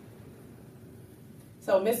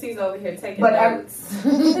 So Missy's over here taking notes.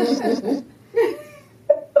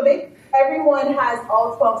 Everyone has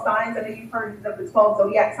all 12 signs. I know you've heard of the 12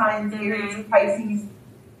 zodiac signs, Aries, Pisces,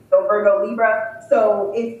 Virgo, Libra.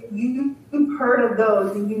 So if you've heard of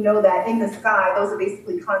those and you know that in the sky, those are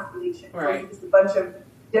basically constellations. Right. It's just a bunch of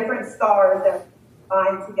different stars that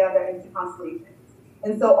bind together into constellations.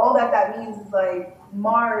 And so all that means is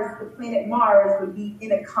Mars, the planet Mars would be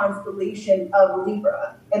in a constellation of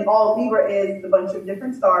Libra. And all Libra is a bunch of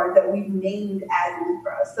different stars that we've named as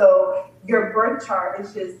Libra. So your birth chart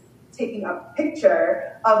is just taking a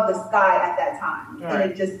picture of the sky at that time. Right.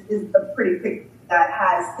 And it just is a pretty picture that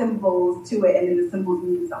has symbols to it, and then the symbols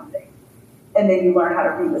mean something. And then you learn how to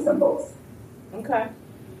read the symbols. Okay.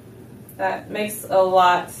 That makes a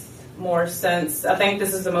lot more sense. I think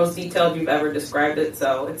this is the most detailed you've ever described it,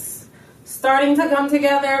 so it's starting to come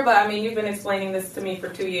together, but you've been explaining this to me for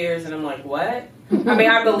 2 years, and I'm like, what?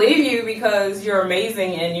 I believe you because you're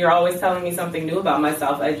amazing and you're always telling me something new about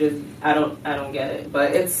myself. I don't get it,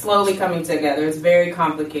 but it's slowly coming together. It's very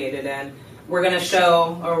complicated, and we'll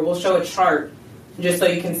show a chart just so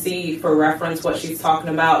you can see for reference what she's talking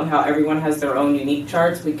about and how everyone has their own unique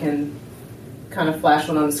charts. We can kind of flash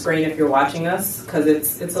one on the screen if you're watching us, because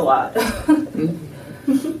it's a lot.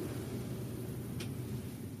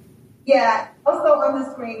 Yeah. Also on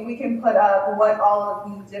the screen, we can put up what all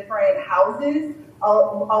of these different houses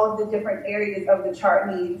all of the different areas of the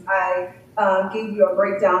chart needs, I gave you a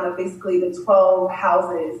breakdown of basically the 12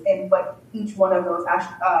 houses and what each one of those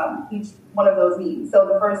means. So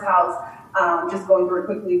the first house, just going through it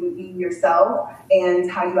quickly, would be yourself and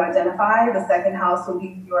how you identify. The second house will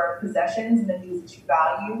be your possessions and the things that you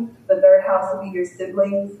value. The third house will be your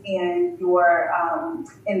siblings and your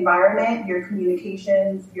environment, your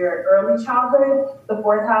communications, your early childhood. The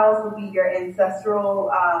fourth house will be your ancestral,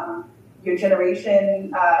 your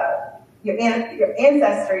generation, your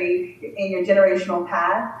ancestry and your generational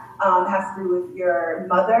path. Has to do with your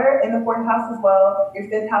mother in the fourth house as well. Your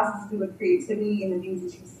fifth house has to do with creativity and the things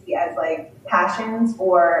that you see as like passions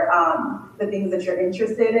or the things that you're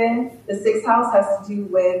interested in. The sixth house has to do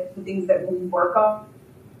with the things that we work on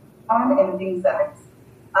and the things that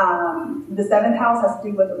the seventh house has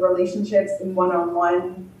to do with relationships and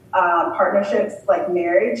one-on-one partnerships like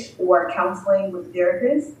marriage or counseling with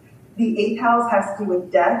therapists. The eighth house has to do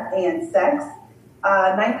with death and sex.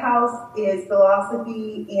 Ninth house is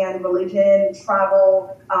philosophy and religion,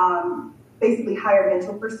 travel, basically higher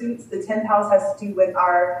mental pursuits. The 10th house has to do with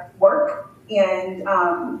our work and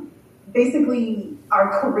basically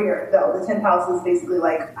our career, though. The 10th house is basically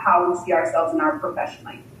like how we see ourselves in our profession,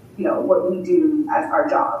 like, you know, what we do as our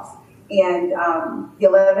jobs. And the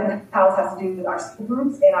 11th house has to do with our school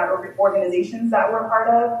groups and our organizations that we're part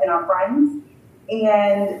of and our friends.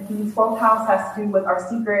 And the 12th house has to do with our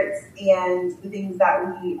secrets and the things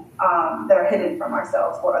that we that are hidden from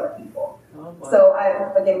ourselves or other people. Oh, wow.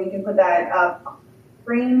 So again, we can put that up on the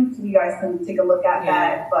screen so you guys can take a look at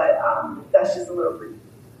that. But that's just a little brief.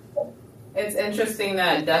 It's interesting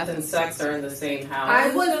that death and sex are in the same house.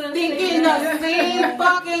 I was thinking the same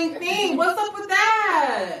fucking thing. What's up with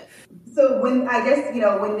that? So when I guess, you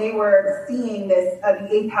know, when they were seeing this, the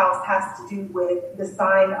 8th house has to do with the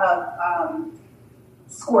sign of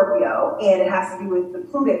Scorpio, and it has to do with the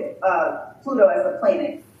Pluto as a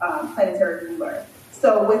planet, planetary ruler.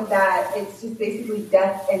 So with that, it's just basically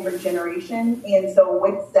death and regeneration. And so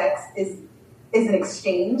with sex is an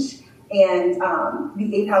exchange. And the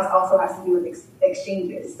 8th house also has to do with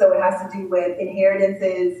exchanges. So it has to do with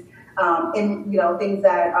inheritances and, you know, things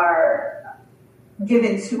that are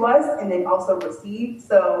given to us and then also received.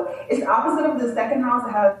 So it's the opposite of the second house.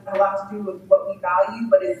 It has a lot to do with what we value,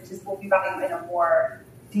 but it's just what we value in a more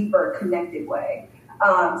deeper, connected way.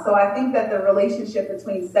 So I think that the relationship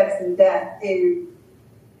between sex and death is,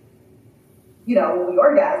 you know, when we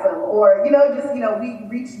orgasm or, you know, just, you know, we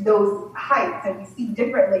reach those heights and we see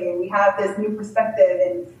differently and we have this new perspective,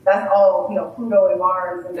 and that's all, you know, Pluto and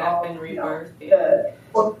Mars and death all, and rebirth. You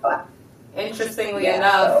know, Interestingly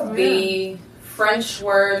enough, the French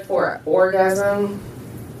word for orgasm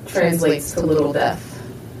translates to little death,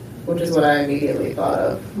 which is what I immediately thought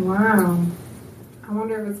of. Wow. I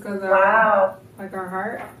wonder if it's because of like our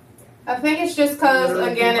heart. I think it's just because,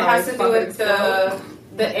 again, it has to do with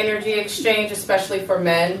the energy exchange, especially for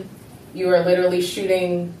men. You are literally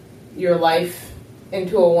shooting your life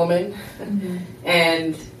into a woman,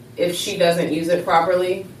 and if she doesn't use it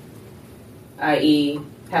properly, i.e.,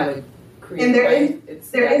 have a creative and there life,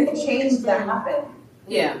 is a change that happens.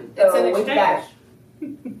 Yeah, So it's with an that,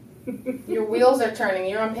 exchange. Your wheels are turning.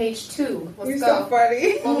 You're on page 2. Let's You're go. so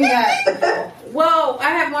funny. What we got? Well,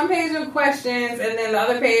 I have one page of questions, and then the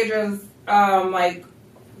other page is like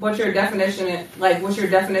what your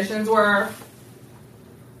definitions were.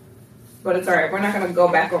 But it's alright. We're not going to go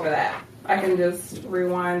back over that. I can just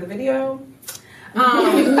rewind the video.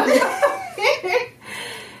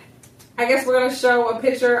 I guess we're going to show a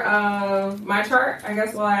picture of my chart. I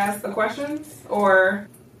guess we'll ask the questions, or...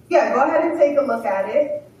 Yeah, go ahead and take a look at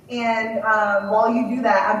it. And while you do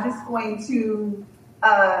that, I'm just going to,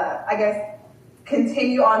 I guess,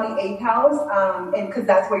 continue on the 8th house, and because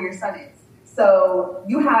that's where your sun is. So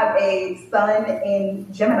you have a sun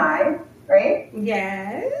in Gemini, right?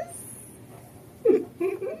 Yes. Okay,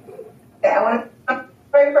 I want to be the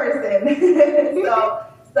right person. So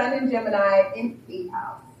sun in Gemini in the 8th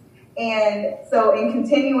house. And so in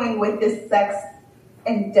continuing with this sex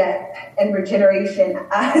and death and regeneration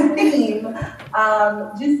theme,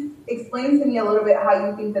 just explain to me a little bit how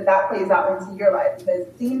you think that plays out into your life, because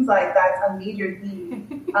it seems like that's a major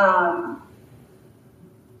theme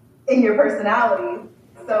in your personality.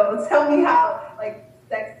 So tell me how like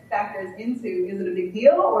sex factors into, is it a big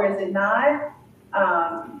deal or is it not?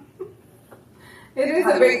 It is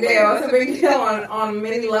a big deal. It's a big deal on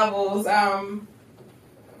many levels.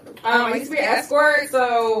 I used to be an escort,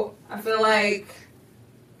 so I feel like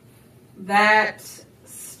that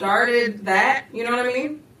started that, you know what I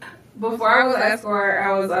mean? Before I was an escort,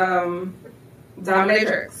 I was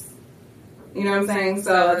dominatrix. You know what I'm saying?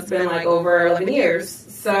 So it's been like over 11 years.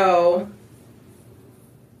 So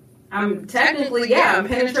I'm technically, I'm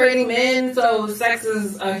penetrating men. So sex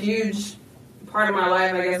is a huge part of my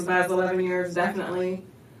life, I guess, the past 11 years, definitely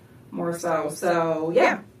more so. So,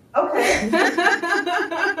 yeah. Okay.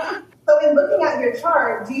 So in looking at your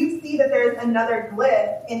chart, do you see that there's another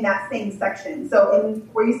glyph in that same section? So in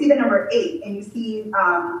where you see the number 8 and you see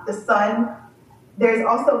the sun, there's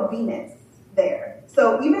also Venus there.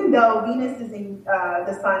 So even though Venus is in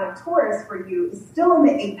the sign of Taurus for you, it's still in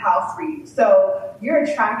the 8th house for you. So your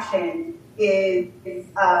attraction has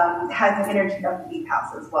the energy of the 8th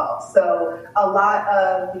house as well. So a lot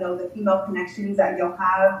of, the female connections that you'll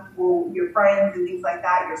have, your friends and things like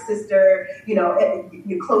that, your sister,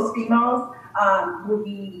 your close females will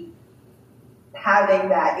be having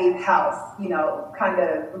that 8th house, kind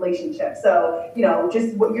of relationship. So,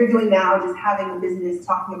 just what you're doing now, just having a business,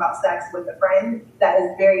 talking about sex with a friend, that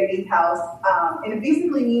is very 8th house. And it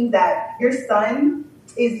basically means that your sun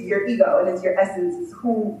is your ego and it's your essence, is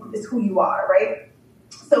who you are, right?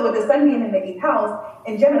 So with the sun being in the 8th house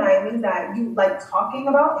in Gemini, it means that you like talking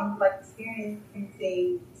about and you like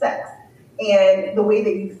experiencing sex. And the way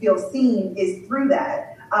that you feel seen is through that.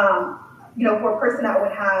 For a person that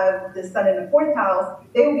would have the sun in the 4th house,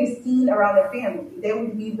 they would be seen around their family. They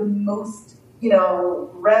would be the most,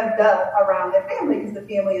 revved up around their family because the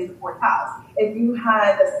family is the 4th house. If you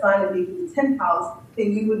had the sun in maybe the 10th house,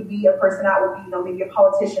 then you would be a person that would be, maybe a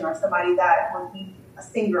politician or somebody that would be a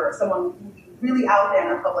singer or someone who would be really out there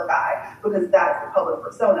in the public eye because that's the public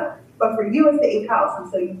persona. But for you, it's the 8th house, and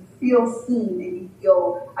so you feel seen and you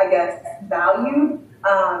feel, I guess, valued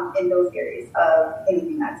in those areas of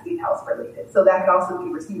anything that's 8th house related. So that could also be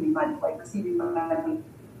receiving money, like receiving money,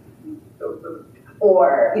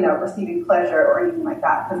 or receiving pleasure or anything like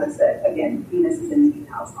that. Because I said again, Venus is in the 8th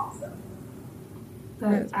house also.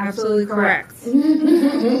 That's absolutely correct.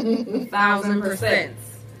 1000%.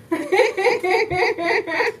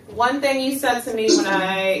 One thing you said to me when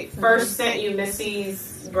I first sent you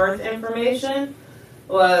Missy's birth information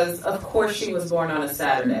was, of course, she was born on a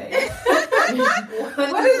Saturday. What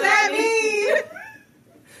does that mean?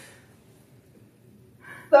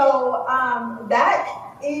 So that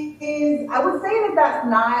is, I would say that's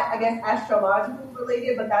not, I guess, astrological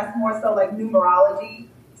related, but that's more so like numerology.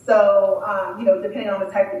 So, depending on the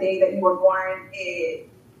type of day that you were born, it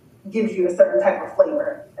gives you a certain type of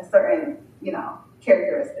flavor, a certain,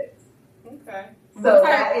 characteristics. Okay. So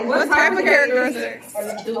what type of characteristics?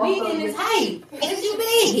 The weekend is hype. What you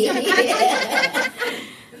mean?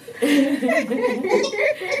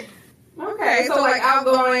 Okay, so like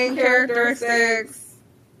outgoing characteristics,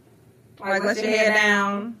 like let your head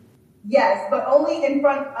down. Yes, but only in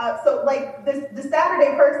front of, so like the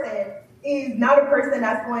Saturday person is not a person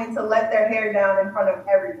that's going to let their hair down in front of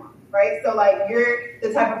everyone, right? So like you're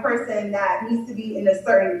the type of person that needs to be in a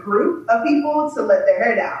certain group of people to let their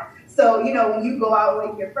hair down. So, when you go out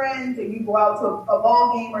with your friends and you go out to a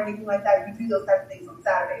ball game or anything like that, you do those types of things on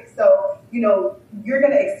Saturdays. So, you're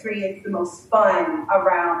going to experience the most fun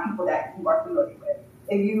around people that you are familiar with.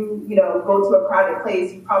 If you, go to a crowded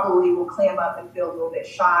place, you probably will clam up and feel a little bit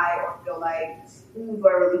shy or feel like, ooh, do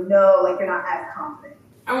I really know? Like you're not as confident.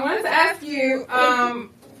 I wanted to ask you,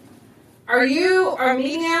 are you a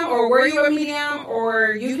medium or were you a medium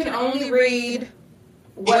or you can only read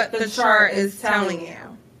what the chart is telling you?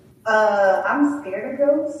 I'm scared of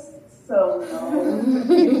ghosts, so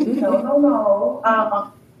no.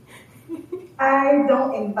 I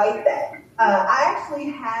don't invite that. I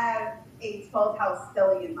actually have a 12th house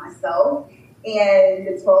stellium myself, and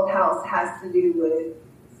the 12th house has to do with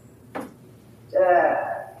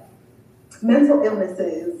mental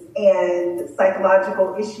illnesses and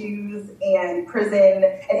psychological issues and prison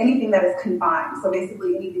and anything that is confined. So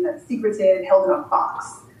basically anything that's secretive, held in a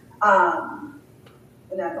box.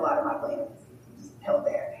 And that's a lot of my planets just held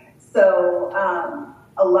there. So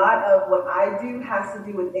a lot of what I do has to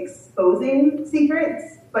do with exposing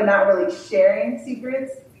secrets, but not really sharing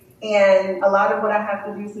secrets. And a lot of what I have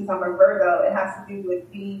to do, since I'm a Virgo, it has to do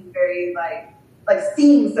with being very like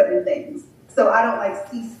seeing certain things. So I don't like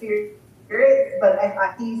see spirits, but if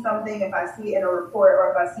I see something, if I see it in a report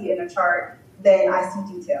or if I see it in a chart, then I see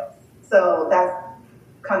details. So that's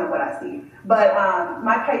kind of what I see. But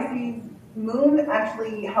my Pisces moon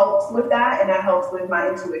actually helps with that, and that helps with my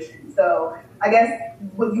intuition. So I guess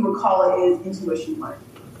what you would call it is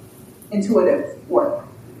intuitive work.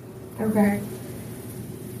 Okay.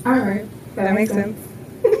 All right. That makes sense.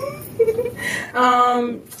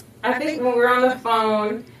 I think when we were on the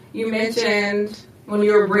phone, you mentioned, when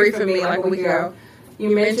you were briefing me like a week ago,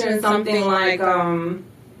 you mentioned something like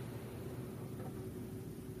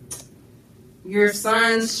your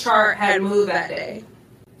son's chart had moved that day.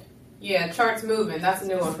 Yeah, chart's moving. That's a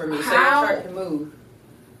new one for me. So How? your chart can move.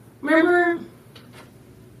 Remember?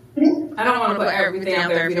 I don't want to put everything out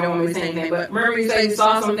there if you don't want me to say anything, but remember you said you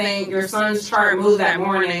saw something, your son's chart moved that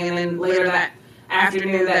morning, and then later that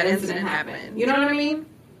afternoon that incident happened. You know what I mean?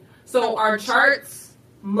 So our charts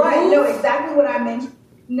move? Right, no, exactly what I mentioned.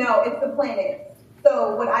 No, it's the planet.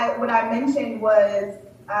 So what I mentioned was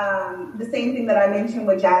the same thing that I mentioned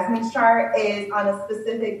with Jasmine's chart is on a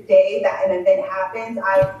specific day that an event happened,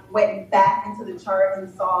 I went back into the chart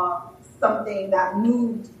and saw something that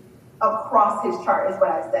moved across his chart is what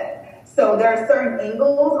I said. So there are certain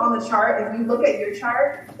angles on the chart. If you look at your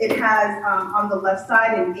chart, it has on the left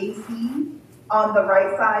side an AC, on the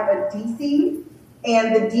right side a DC,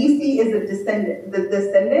 and the DC is a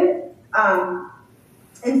descendant.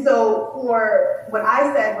 And so for what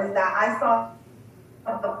I said was that I saw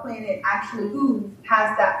the planet actually move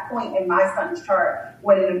past that point in my son's chart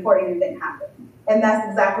when an important event happened. And that's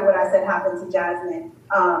exactly what I said happened to Jasmine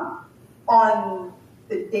on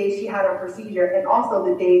the day she had her procedure, and also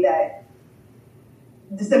the day that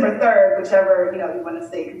December 3rd, whichever, you want to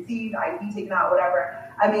say conceived, ID taken out, whatever.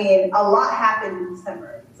 I mean, a lot happened in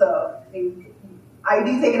December. So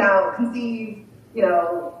ID taken out, conceived,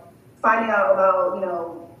 finding out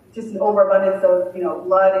about, just an overabundance of,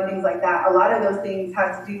 blood and things like that. A lot of those things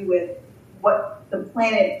had to do with what the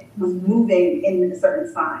planet was moving in a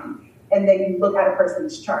certain sign. And then you look at a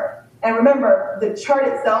person's chart. And remember, the chart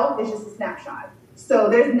itself is just a snapshot. So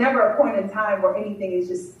there's never a point in time where anything is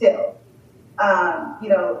just still.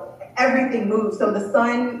 Everything moves. So the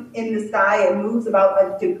sun in the sky, it moves about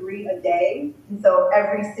a degree a day. And so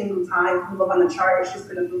every single time you look on the chart, it's just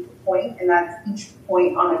going to move a point, and that's each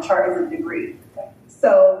point on the chart is a degree.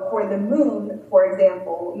 So for the moon, for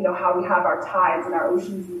example, how we have our tides and our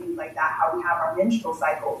oceans and things like that, how we have our menstrual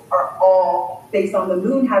cycles are all based on the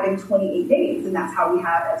moon having 28 days. And that's how we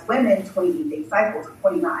have, as women, 28-day cycles,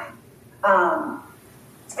 29.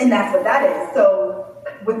 And that's what that is. So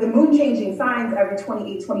with the moon changing signs every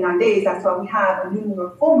 28, 29 days, that's why we have a new moon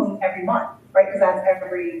or full moon every month, right? Because that's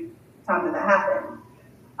every time that happens.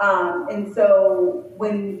 And so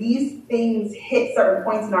when these things hit certain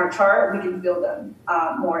points in our chart, we can feel them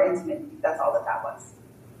more intimately. That's all that was.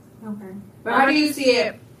 Okay. But how do you see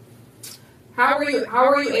it? How were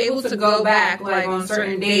you able to go back, like, on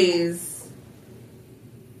certain days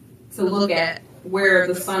to look at where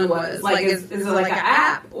the sun was? Like, is it like an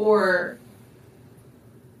app or?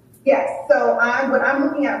 Yes. So what I'm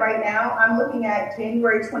looking at right now, I'm looking at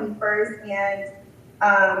January 21st, and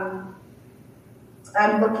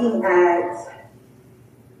I'm looking at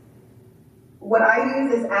what I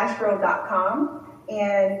use is astro.com,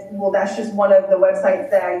 and that's just one of the websites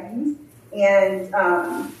that I use. And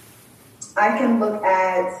I can look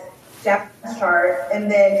at Jasmine's chart, and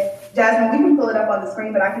then Jasmine, we can pull it up on the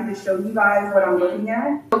screen, but I can just show you guys what I'm looking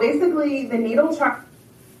at. So basically, the natal chart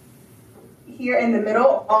here in the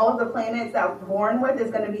middle, all of the planets that we're born with is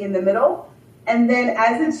going to be in the middle, and then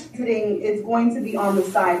as it's transiting, it's going to be on the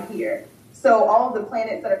side here. So all of the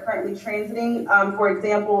planets that are currently transiting, for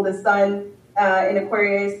example, the sun in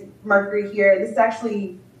Aquarius, Mercury here, this is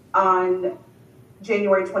actually on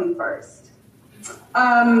January 21st.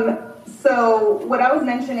 So what I was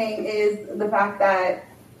mentioning is the fact that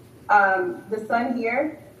the sun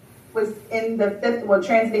here was in the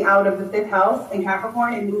transiting out of the 5th house in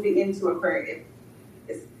Capricorn and moving into Aquarius.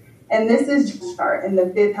 And this is your chart, and the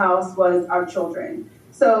 5th house was our children.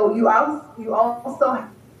 So you also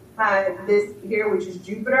had this here, which is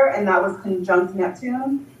Jupiter, and that was conjunct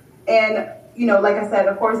Neptune. And, like I said,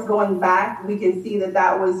 of course, going back, we can see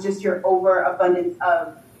that was just your overabundance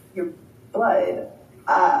of your blood.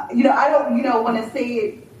 I don't, want to say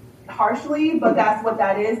it harshly, but that's what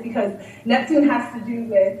that is, because Neptune has to do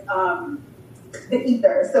with the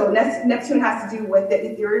ether. So Neptune has to do with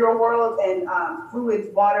the ethereal world and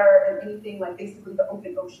fluids, water, and anything like basically the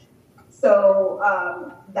open ocean. So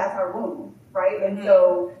that's our womb, right? And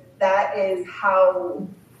so that is how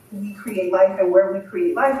we create life, and where we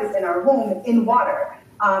create life is in our womb, in water.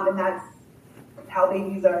 And that's how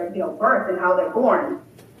babies are, birthed and how they're born.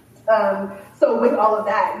 So with all of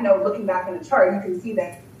that, looking back in the chart, you can see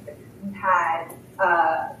that we had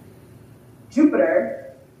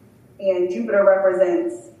Jupiter, and Jupiter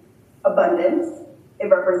represents abundance, it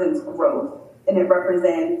represents growth, and it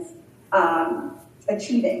represents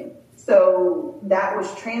achieving. So that was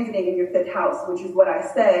transiting in your 5th house, which is what I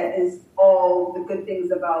said is all the good things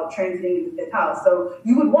about transiting in the 5th house. So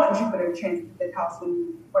you would want Jupiter to transit the 5th house when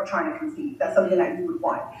you are trying to conceive. That's something that you would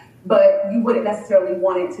want. But you wouldn't necessarily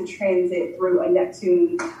want it to transit through a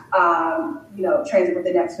Neptune, transit with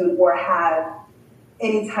the Neptune, or have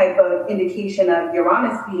any type of indication of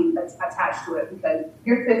Uranus being attached to it, because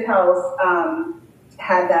your fifth house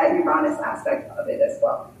had that Uranus aspect of it as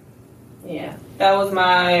well. Yeah, that was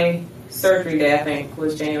my surgery day, I think,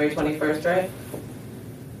 was January 21st, right?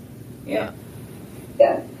 Yeah.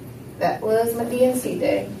 Yeah. That was my DNC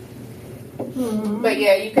day. Mm-hmm. But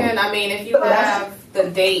yeah, you can, I mean, if you have the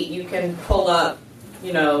date, you can pull up,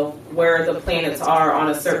 you know, where the planets are on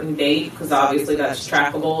a certain date, because obviously that's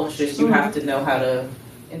trackable. It's just you have to know how to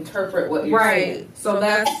interpret what you're seeing. So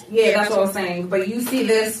that's what I'm saying. But you see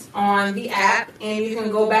this on the app, and you can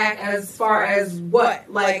go back as far as what?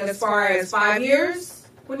 Like as far as 5 years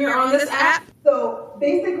when you're on this app? So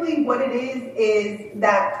basically what it is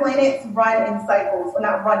that planets run in cycles, well,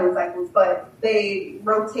 not run in cycles, but they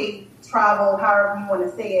rotate, travel, however you want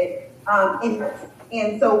to say it,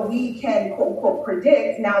 and so we can, quote, unquote,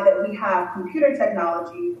 predict, now that we have computer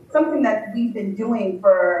technology, something that we've been doing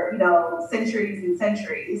for, you know, centuries and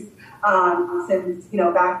centuries, since, you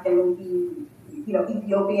know, back then we, you know,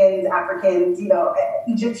 Ethiopians, Africans, you know,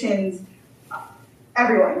 Egyptians,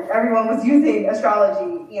 everyone was using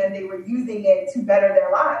astrology, and they were using it to better their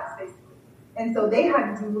lives, basically. And so they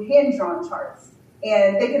had to do hand-drawn charts,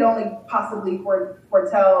 and they could only possibly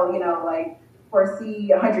foretell, you know, like, foresee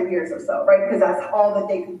 100 years or so, right? Because that's all that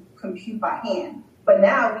they could compute by hand. But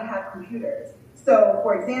now we have computers. So,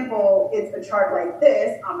 for example, it's a chart like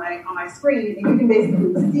this on my screen, and you can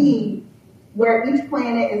basically see where each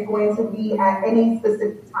planet is going to be at any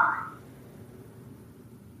specific time.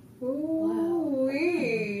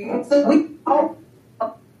 Ooh-wee. So we know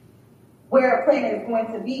where a planet is going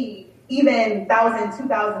to be, even 1,000,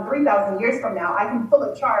 2,000, 3,000 years from now. I can pull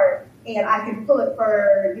a chart, and I can pull it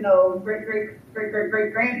for, you know,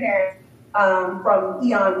 great-great-great-great-grandparents from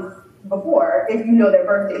eons before, if you know their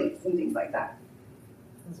birth dates and things like that.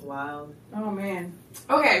 That's wild. Oh, man.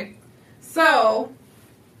 Okay. So,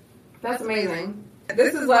 that's amazing.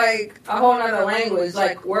 This is like a whole nother language.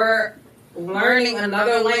 Like, we're learning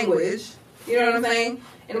another language. You know what I'm saying?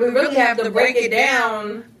 And we really have to break it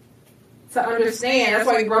down to understand. That's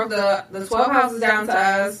why we broke the 12 houses down to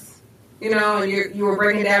us. You know, and you were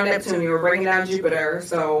breaking down Neptune, you were breaking down Jupiter,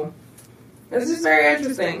 so this is very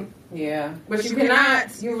interesting. Yeah. But you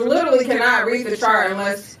literally cannot read the chart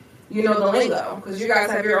unless you know the lingo, because you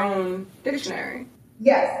guys have your own dictionary.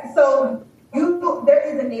 Yes, so there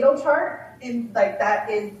is a natal chart, and like that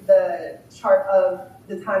is the chart of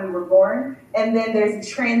the time you were born, and then there's a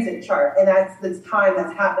transit chart, and that's the time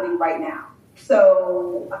that's happening right now.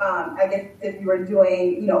 So I guess if you were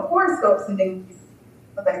doing, you know, horoscopes and things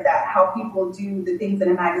like that, how people do the things in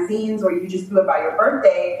the magazines, or you just do it by your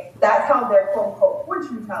birthday, that's how they're quote unquote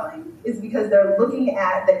fortune telling, is because they're looking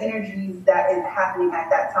at the energies that is happening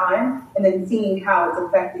at that time and then seeing how it's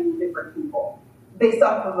affecting different people based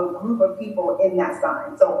off of a group of people in that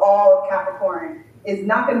sign. So all of Capricorn is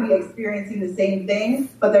not going to be experiencing the same thing,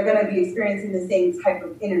 but they're going to be experiencing the same type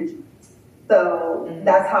of energy. So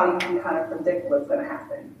that's how you can kind of predict what's going to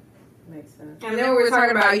happen. Makes sense. And then we were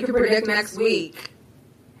talking about you can predict next week.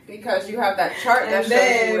 Because you have that chart that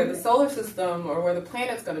shows you where the solar system or where the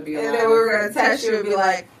planet's going to be aligned. And then we were going to test you and be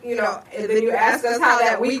like, you know, and then you ask us how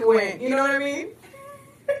that week went. You know what I mean?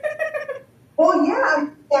 Well, yeah,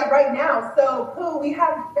 right now. So, Pooh, we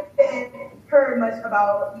haven't heard much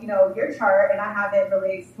about, you know, your chart, and I haven't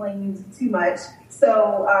really explained too much.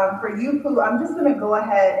 So, for you, Pooh, I'm just going to go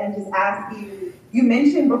ahead and just ask you. You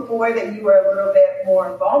mentioned before that you were a little bit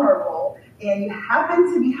more vulnerable, and you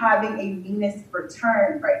happen to be having a Venus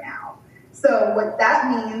return right now. So what that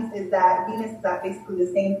means is that Venus is at basically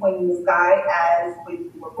the same point in the sky as when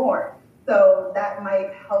you were born. So that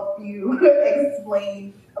might help you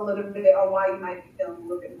explain a little bit on why you might be feeling a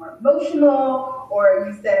little bit more emotional, or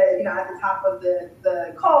you said, you know, at the top of the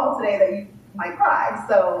call today that you might cry.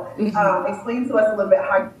 So explain to us a little bit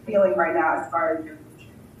how you're feeling right now as far as your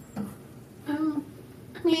emotions. I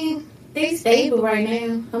mean, they stable right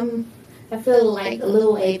now. I feel like a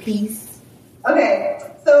little at peace. Okay,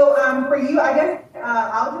 so for you, I guess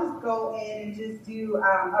I'll just go in and just do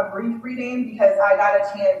a brief reading, because I got a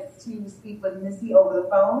chance to speak with Missy over the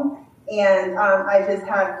phone, and I just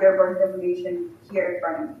have your birth information here in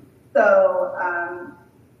front of me. So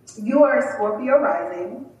you are a Scorpio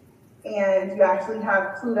rising, and you actually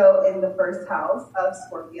have Pluto in the first house of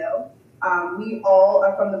Scorpio. We all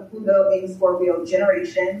are from the Pluto in Scorpio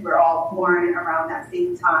generation. We're all born around that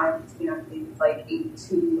same time, between I think it's like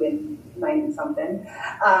 82 and 90 something.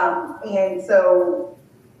 And so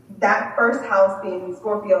that first house being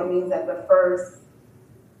Scorpio means that the first,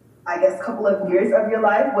 I guess, couple of years of your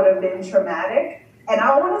life would have been traumatic. And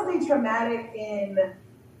I want to say traumatic in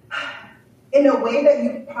in a way that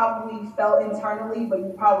you probably felt internally, but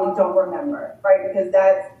you probably don't remember, right? Because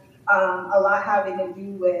that's a lot having to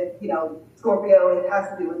do with, Scorpio. It has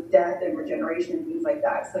to do with death and regeneration and things like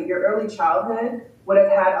that. So your early childhood would have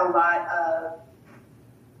had a lot of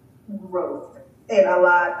growth and a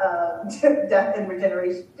lot of death and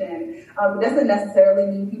regeneration. It doesn't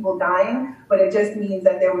necessarily mean people dying, but it just means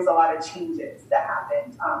that there was a lot of changes that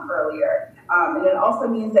happened earlier. And it also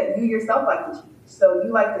means that you yourself like to change. So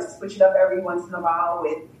you like to switch it up every once in a while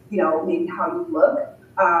with, maybe how you look.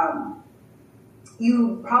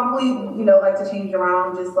 You probably, like to change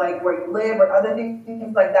around just like where you live or other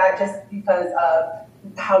things like that, just because of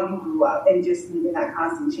how you grew up and just needing that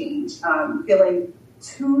constant change. Feeling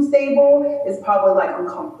too stable is probably like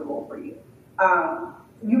uncomfortable for you.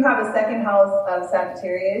 You have a second house of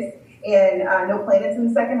Sagittarius and no planets in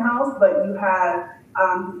the second house, but you have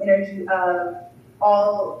energy of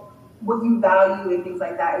all what you value and things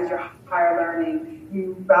like that is your higher learning.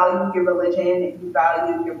 You value your religion, you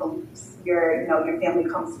value your beliefs, your family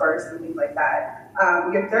comes first and things like that.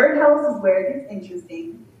 Your third house is where it gets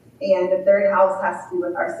interesting. And the third house has to do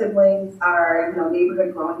with our siblings, our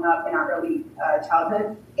neighborhood growing up in our early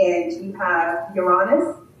childhood. And you have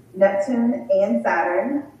Uranus, Neptune, and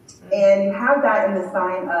Saturn. And you have that in the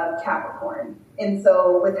sign of Capricorn. And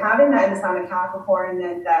so with having that in the sign of Capricorn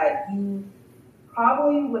meant that you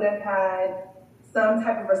probably would have had some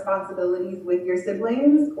type of responsibilities with your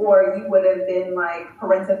siblings, or you would have been like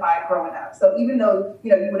parentified growing up. So even though,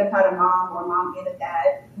 you would have had a mom or a mom and a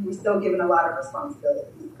dad, you were still given a lot of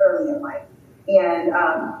responsibilities early in life. And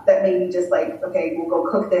that made me just like, okay, we'll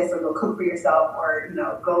go cook this or go cook for yourself or,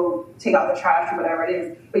 go take out the trash or whatever it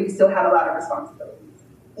is, but you still had a lot of responsibilities.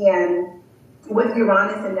 And with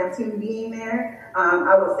Uranus and Neptune being there,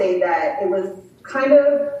 I would say that it was kind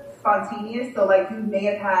of spontaneous. So like you may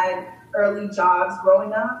have had early jobs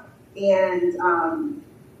growing up and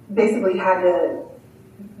basically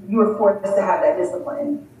you were forced to have that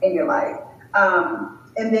discipline in your life.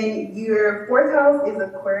 And then your fourth house is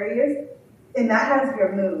Aquarius, and that has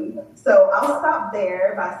your moon. So I'll stop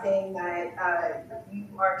there by saying that you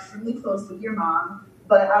are extremely close with your mom,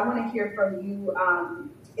 but I want to hear from you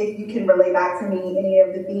if you can relay back to me any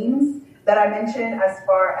of the themes that I mentioned as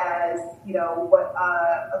far as, what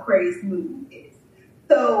Aquarius moon is.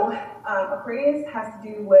 So Aquarius has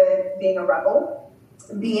to do with being a rebel,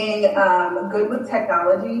 being good with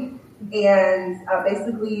technology, and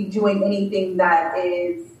basically doing anything that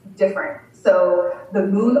is different. So the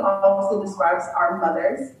moon also describes our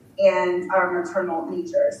mothers and our maternal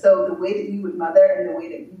nature. So the way that you would mother and the way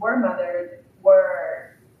that you were mothered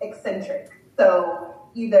were eccentric. So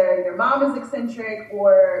either your mom is eccentric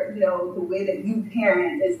or, the way that you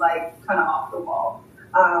parent is like kind of off the wall.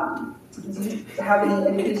 Do you have any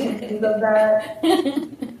indications of that?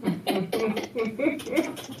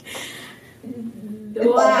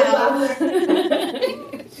 Wow.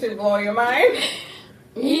 Should blow your mind.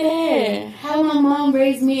 Yeah. How my mom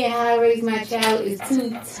raised me and how I raised my child is two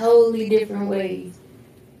totally different ways.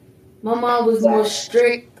 My mom was more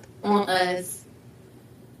strict on us.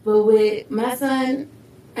 But with my son,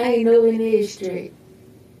 I ain't nowhere near strict.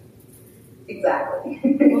 Exactly.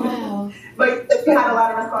 Wow. But you had a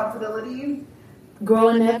lot of responsibilities?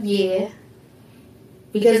 Growing up, yeah.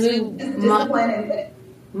 Because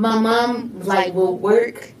my mom would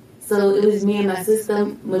work, so it was me and my sister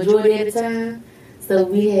majority of the time. So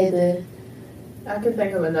we had to. I can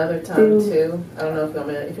think of another time too. I don't know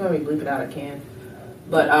if you want me to bleep it out, I can.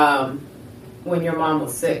 But when your mom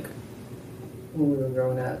was sick, when we were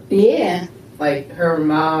growing up. Yeah. Like her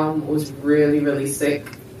mom was really, really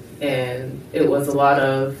sick, and it was a lot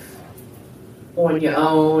of on your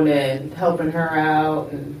own and helping her out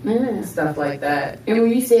and stuff like that. And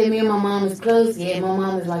when you said me and my mom is close, yeah, my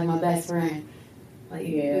mom is like my best friend. Like,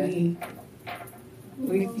 yeah. And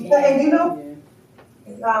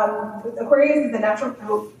Aquarius is the natural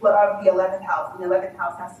ruler of the 11th house, and the 11th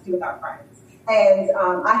house has to do with our friends. And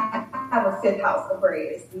I have a 5th house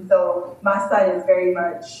Aquarius, and so my son is very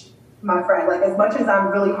much my friend. Like, as much as I'm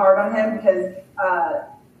really hard on him because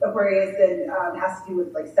Aquarius has to do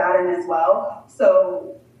with like Saturn as well.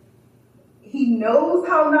 So he knows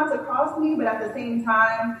how not to cross me, but at the same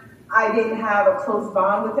time, I didn't have a close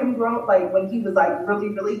bond with him when he was like really,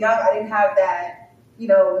 really young. I didn't have that,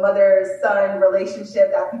 mother-son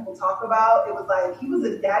relationship that people talk about. It was like he was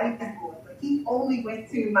a daddy boy. Like, he only went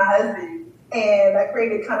to my husband, and that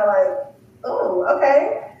created kind of like, oh,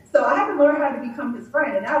 okay. So I had to learn how to become his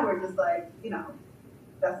friend, and now we're just like,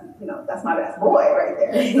 that's my best boy right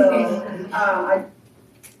there. So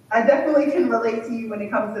I definitely can relate to you when it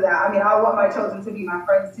comes to that. I mean, I want my children to be my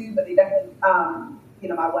friends too, but they definitely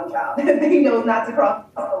my one child. He knows not to cross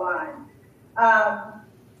the line.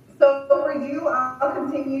 So for you, I'll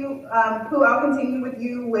continue. Pooh, I'll continue with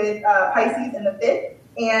you with Pisces in the 5th,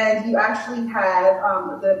 and you actually have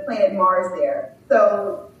the planet Mars there.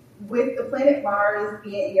 So with the planet Mars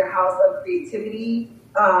being in your house of creativity,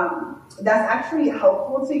 that's actually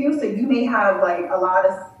helpful to you. So you may have like a lot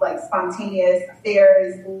of like spontaneous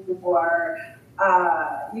affairs or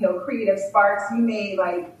creative sparks. You may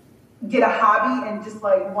like get a hobby and just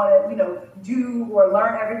like want to do or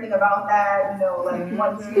learn everything about that.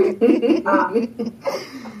 Want to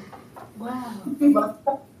wow.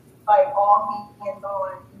 like all hands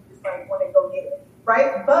on. You just like want to go get it,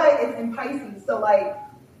 right? But it's in Pisces, so like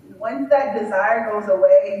once that desire goes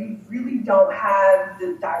away, you really don't have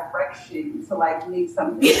the direction to like make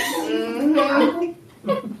something.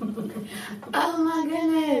 Oh my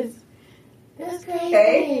goodness, that's crazy.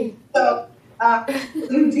 Okay, so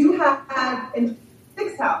you do have in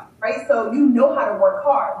 6th house, right? So you know how to work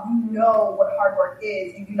hard. You know what hard work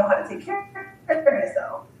is, and you know how to take care of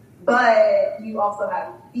yourself. But you also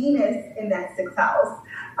have Venus in that 6th house.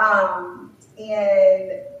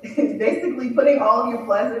 And basically putting all of your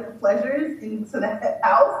pleasures into that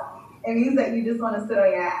house, it means that you just want to sit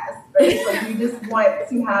on your ass, right? Like you just want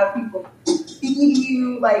to have people feed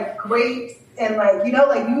you like grapes and like,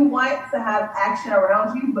 you want to have action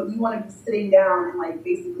around you, but you want to be sitting down and like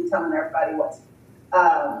basically telling everybody what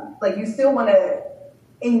to like you still want to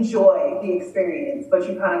enjoy the experience, but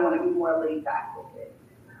you kind of want to be more laid back with it.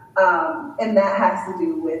 And that has to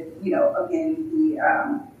do with, again,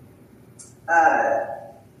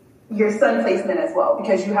 your sun placement as well,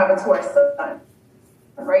 because you have a Taurus sun,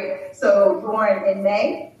 right? So born in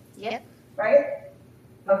May. Yep. Right?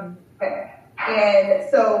 Okay. And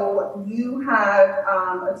so you have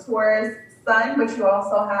a Taurus sun, but you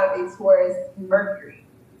also have a Taurus Mercury.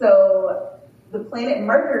 So the planet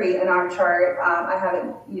Mercury in our chart, I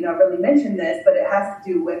haven't, really mentioned this, but it has to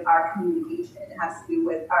do with our communication. It has to do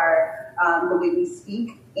with our the way we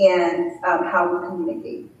speak and how we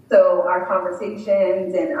communicate. So our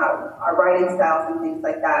conversations and our writing styles and things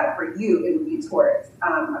like that, for you, it would be Taurus.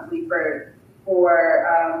 I believe for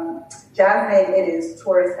Jasmine, it is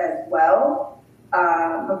Taurus as well.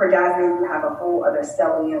 But for Jasmine, you have a whole other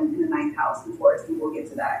stellium in the 9th house in Taurus, and we'll get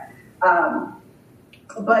to that.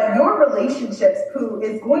 But your relationships, Pooh,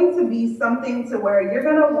 is going to be something to where you're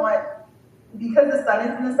going to want, because the sun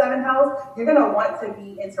is in the 7th house, you're going to want to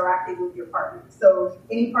be interacting with your partner. So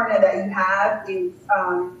any partner that you have is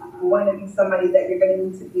going to be somebody that you're going to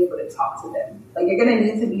need to be able to talk to them. Like you're going to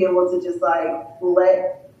need to be able to just like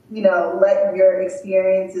let your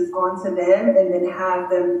experiences onto them and then have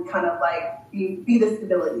them kind of like be the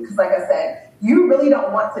stability. Because like I said, you really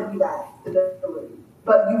don't want to be that stability,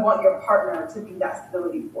 but you want your partner to be that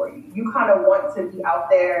stability for you. You kind of want to be out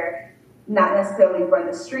there, not necessarily run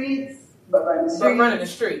the streets, but running the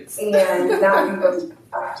streets and not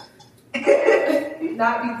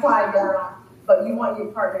be tied down. But you want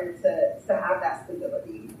your partner to have that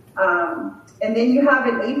stability. And then you have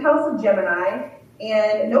an 8th house of Gemini,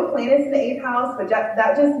 and no planets in the 8th house, but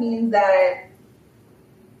that just means that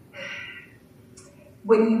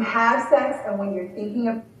when you have sex and when you're thinking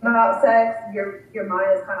about sex, your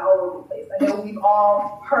mind is kind of all over the place. I know we've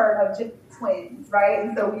all heard of twins, right?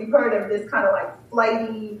 And so we've heard of this kind of like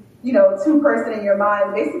flighty, 2-person in your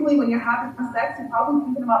mind. Basically, when you're having sex, you're probably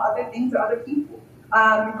thinking about other things or other people.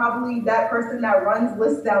 You're probably that person that runs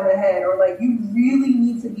lists down the head, or like you really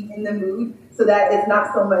need to be in the mood so that it's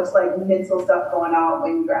not so much like mental stuff going on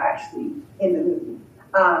when you're actually in the mood.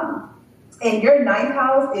 And your 9th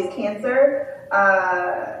house is Cancer,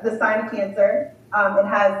 the sign of Cancer. It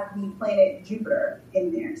has the planet Jupiter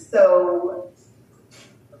in there. So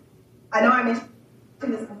I know I mentioned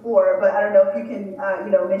this before, but I don't know if you can,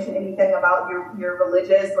 mention anything about your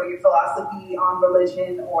religious or your philosophy on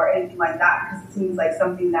religion or anything like that, because it seems like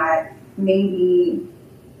something that maybe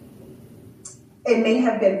it may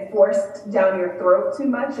have been forced down your throat too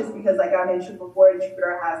much, just because, like I mentioned before,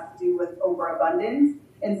 Jupiter has to do with overabundance.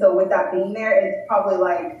 And so with that being there, it's probably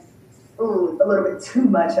like, a little bit too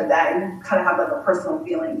much of that, and you kind of have like a personal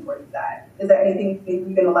feeling towards that. Is there anything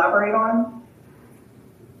you can elaborate on?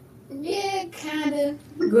 Yeah, kind of.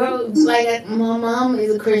 Like my mom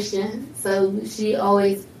is a Christian, so she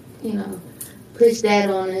always, pushed that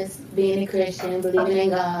on us, being a Christian, believing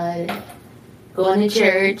in God, going to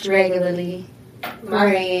church regularly,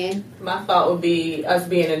 praying. My thought would be us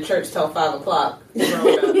being in church till 5 o'clock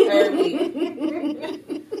growing up every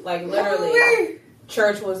week. Like literally,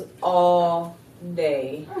 church was all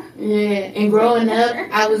day. Yeah, and growing up,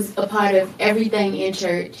 I was a part of everything in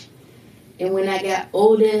church. And when I got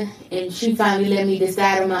older and she finally let me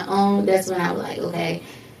decide on my own, that's when I was like, okay,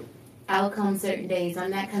 I'll come certain days. I'm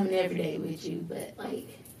not coming every day with you, but like,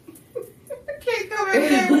 I can't come every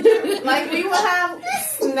day with you. Like, we would have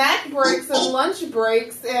snack breaks and lunch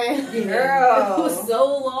breaks, and Girl. it was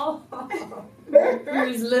so long.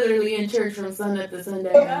 we was literally in church from Sunday to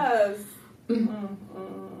Sunday. Yes.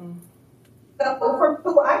 So for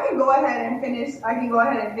Pooh, I can go ahead and finish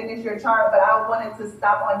your chart, but I wanted to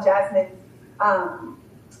stop on Jasmine.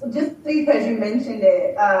 Just because you mentioned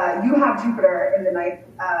it, you have Jupiter in the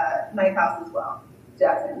ninth house as well,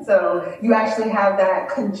 Jasmine. So you actually have that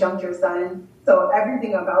conjunct your sun. So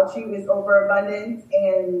everything about you is overabundance,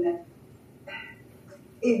 and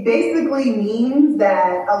it basically means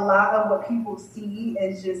that a lot of what people see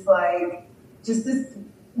is just this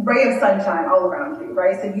ray of sunshine all around you,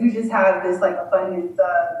 right? So you just have this like abundance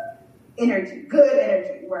of energy, good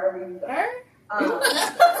energy wherever you go.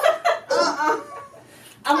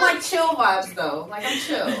 I'm like chill vibes though. Like, I'm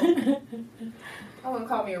chill. I wouldn't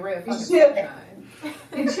call me a ray of fucking Chill. sunshine.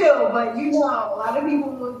 You're chill, but a lot of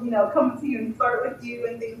people will, come to you and flirt with you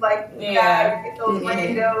and things like that. Yeah. Get those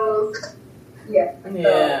randos. Yeah.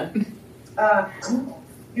 Yeah. So,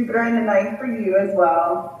 Jupiter in the ninth for you as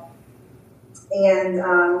well. And,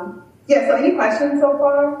 so any questions so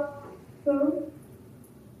far?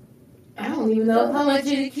 I don't even know how much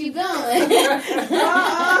you to keep going.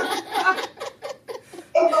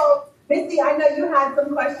 So, Missy, I know you had some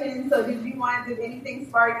questions, so did anything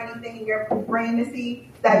spark anything in your brain,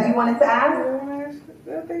 Missy, that you wanted to ask?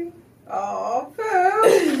 Oh,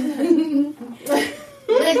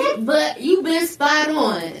 but you've been spot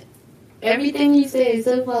on. Everything you said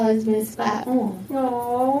so far has been spot on.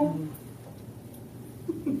 Oh.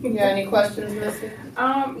 You got any questions, Missy?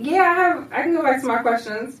 Yeah, I can go back to my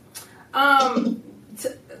questions.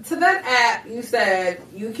 To that app, you said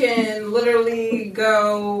you can literally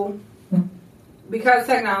go, because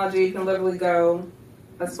technology, you can literally go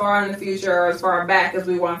as far in the future or as far back as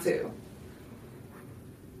we want to.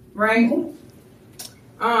 Right?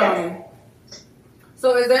 Yes.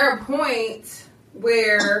 So is there a point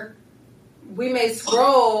where we may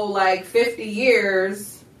scroll like 50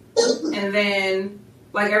 years and then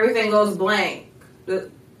like everything goes blank?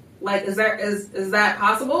 Like, is that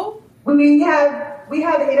possible? We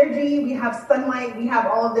have energy, we have sunlight, we have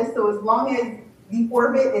all of this. So as long as the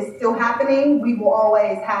orbit is still happening, we will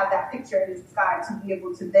always have that picture in the sky to be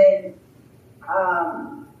able to then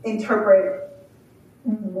interpret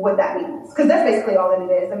what that means. Because that's basically all that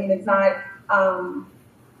it is. I mean, it's not,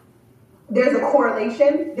 there's a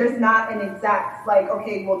correlation. There's not an exact, like,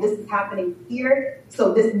 okay, well, this is happening here,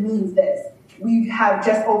 so this means this. We have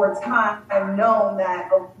just over time known that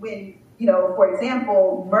when, for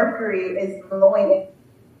example, Mercury is going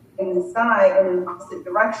in the sky in an opposite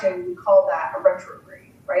direction, we call that a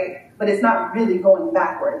retrograde, right? But it's not really going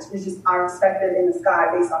backwards. It's just our perspective in the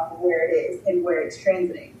sky based off of where it is and where it's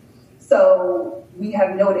transiting. So we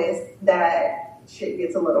have noticed that shit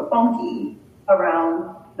gets a little funky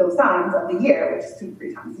around those times of the year, which is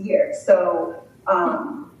 2-3 times a year. So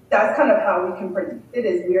that's kind of how we can predict it,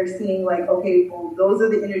 is we're seeing like, okay, well, those are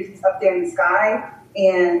the energies up there in the sky,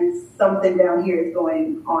 and something down here is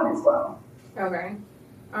going on as well. Okay.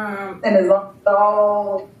 And as long as it's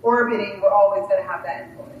all orbiting, we're always going to have that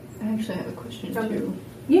influence. I actually have a question too.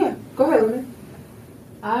 Yeah, go ahead, Lynn.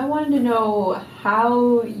 I wanted to know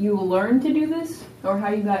how you learned to do this, or how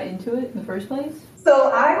you got into it in the first place.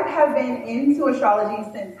 So I have been into astrology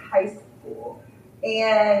since high school.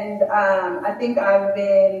 And I think I've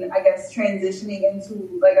been, transitioning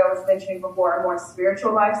into, like I was mentioning before, a more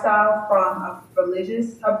spiritual lifestyle from a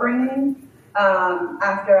religious upbringing.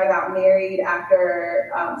 After I got married,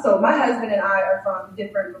 so my husband and I are from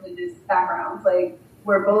different religious backgrounds. Like,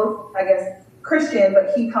 we're both, Christian,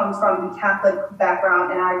 but he comes from the Catholic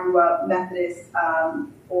background, and I grew up Methodist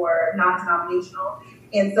or non-denominational.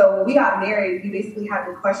 And so when we got married, we basically had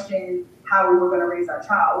to question how we were going to raise our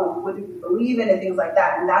child. Well, what do we believe in and things like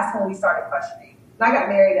that. And that's when we started questioning. And I got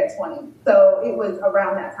married at 20. So it was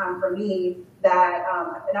around that time for me that,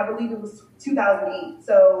 and I believe it was 2008.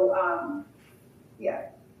 So,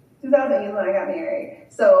 2008 is when I got married.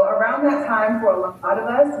 So around that time, for a lot of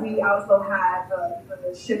us, we also had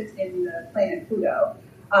a shift in the planet Pluto.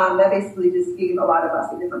 That basically just gave a lot of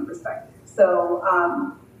us a different perspective. So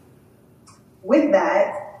with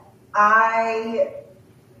that, I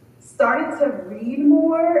started to read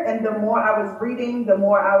more, and the more I was reading, the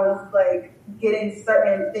more I was like getting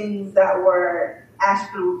certain things that were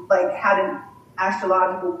had an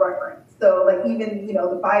astrological reference. So like even,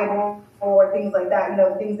 the Bible or things like that,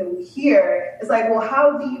 things that we hear, it's like, well,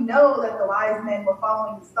 how do you know that the wise men were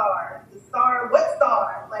following the star? The star, what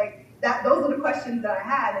star? Like that, those are the questions that I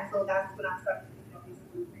had. And so that's when I started,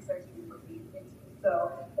 basically researching and looking into it.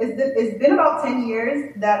 So it's been about 10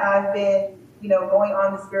 years that I've been, going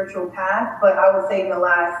on the spiritual path, but I would say in the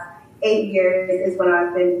last 8 years is when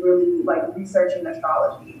I've been really like researching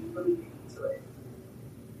astrology and really getting into it.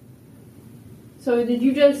 So did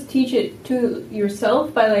you just teach it to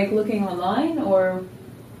yourself by like looking online, or?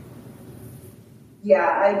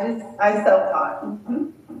 Yeah, I self-taught. Mm-hmm.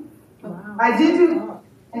 Wow. I do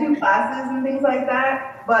classes and things like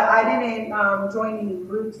that, but I didn't join any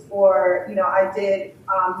groups or, I did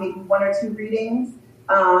maybe 1 or 2 readings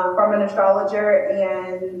from an astrologer,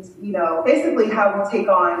 and, basically how we take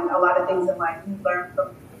on a lot of things in life. We learn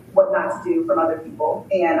from what not to do from other people,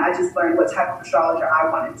 and I just learned what type of astrologer I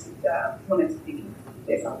wanted to be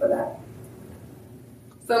based off of that.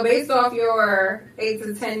 So based off your 8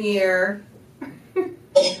 to 10 year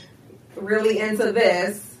really into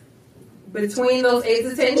this, between those 8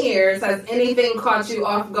 to 10 years, has anything caught you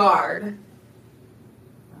off guard?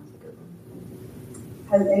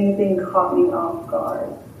 Has anything caught me off guard?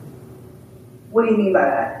 What do you mean by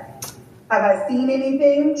that? Have I seen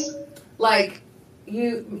anything? Like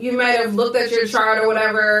you might have looked at your chart or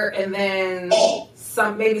whatever, and then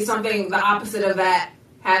maybe something the opposite of that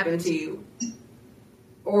happened to you,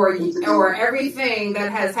 or everything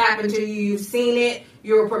that has happened to you, you've seen it,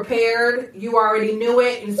 you were prepared, you already knew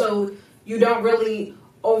it, and so you don't really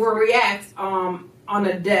overreact on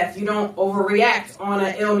a death. You don't overreact on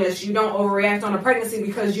an illness. You don't overreact on a pregnancy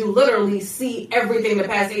because you literally see everything the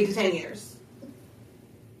past 8 to 10 years.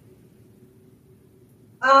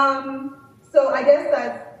 So I guess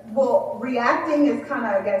reacting is kind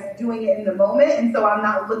of, I guess, doing it in the moment. And so I'm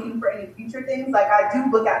not looking for any future things. Like I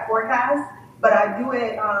do look at forecasts, but I do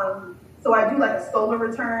it, so I do like a solar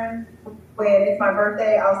return. When it's my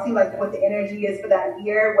birthday, I'll see like what the energy is for that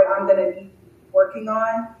year, what I'm going to be working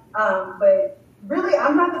on. But really,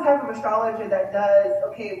 I'm not the type of astrologer that does,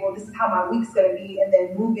 okay, well, this is how my week's going to be, and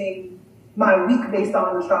then moving my week based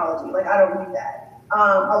on astrology. Like, I don't do that.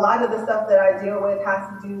 A lot of the stuff that I deal with has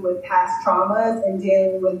to do with past traumas and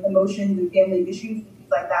dealing with emotions and family issues and things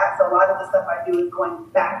like that. So a lot of the stuff I do is going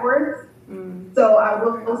backwards. So I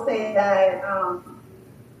will say that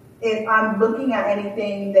if I'm looking at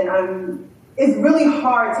anything, then it's really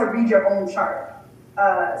hard to read your own chart.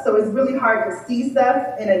 So it's really hard to see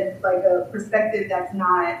stuff in a perspective that's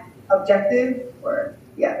not objective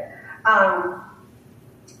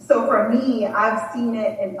So for me, I've seen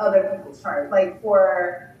it in other people's charts. Like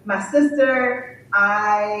for my sister,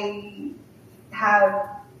 I have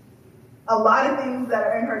a lot of things that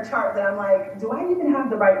are in her chart that I'm like, do I even have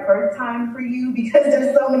the right birth time for you? Because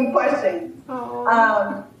there's so many questions.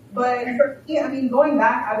 But for me, going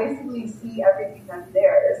back, I basically see everything that's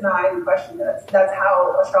there. There's not any question. That's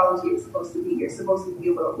how astrology is supposed to be. You're supposed to be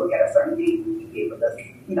able to look at a certain date and be able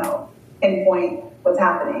to, pinpoint what's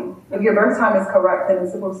happening. If your birth time is correct, then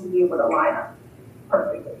it's supposed to be able to line up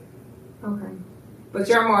perfectly. Okay. But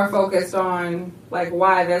you're more focused on, like,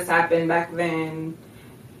 why this happened back then.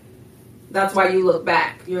 That's why you look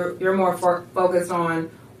back. You're more focused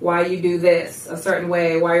on why you do this a certain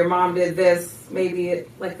way, why your mom did this, maybe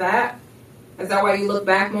like that? Is that why you look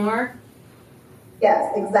back more?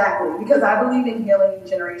 Yes, exactly. Because I believe in healing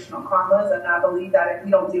generational karmas, and I believe that if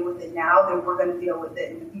we don't deal with it now, then we're going to deal with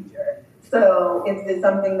it in the future. So it's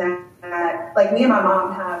something that, like me and my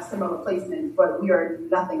mom have similar placements, but we are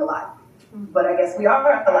nothing alike. But I guess we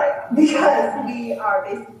are alike because we are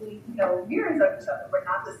basically, mirrors of each other. We're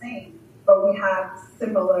not the same, but we have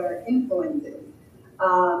similar influences.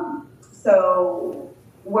 So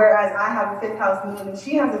whereas I have a 5th house moon and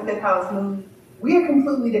she has a 5th house moon, we are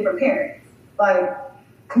completely different parents, like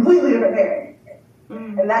completely different parents.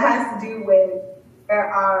 And that has to do with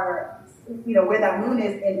our, where that moon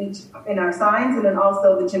is in our signs, and then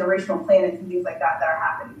also the generational planets and things like that are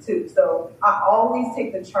happening too. So I always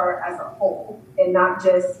take the chart as a whole and not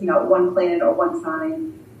just, one planet or one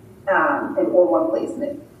sign or one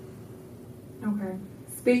placement. Okay.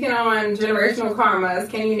 Speaking on generational karmas,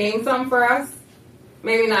 can you name some for us?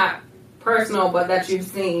 Maybe not personal, but that you've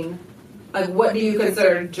seen. Like, what do you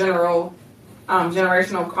consider generational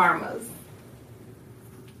karmas?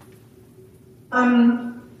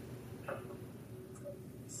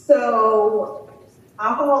 So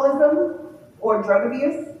alcoholism or drug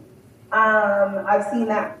abuse, I've seen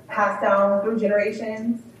that passed down through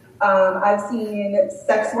generations. I've seen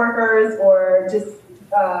sex workers or just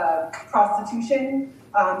prostitution,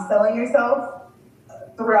 selling yourself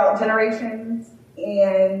throughout generations.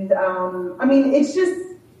 And I mean, it's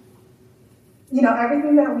just, you know,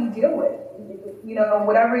 everything that we deal with. You know,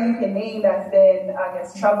 whatever you can name that's been, I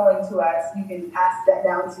guess, troubling to us, you can pass that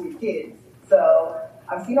down to your kids. So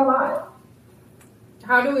I've seen a lot.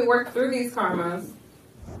 How do we work through these karmas?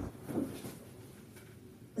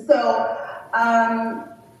 So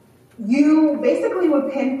you basically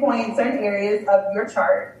would pinpoint certain areas of your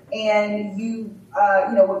chart, and you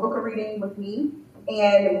know, would book a reading with me,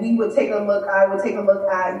 and we would take a look. I would take a look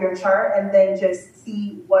at your chart, and then just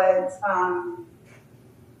see what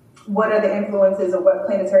are the influences or what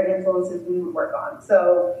planetary influences we would work on.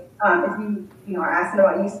 So if you know, are asking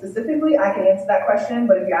about you specifically, I can answer that question.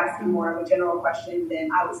 But if you're asking more of a general question,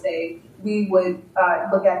 then I would say we would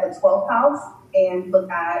look at the 12th house and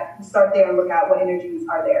start there and look at what energies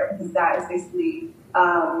are there, because that is basically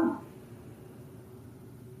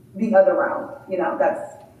the other realm. You know,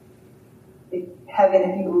 that's heaven,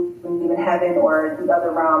 if you believe in heaven, or the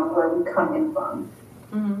other realm where we come in from.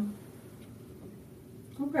 Mm-hmm.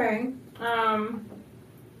 Okay.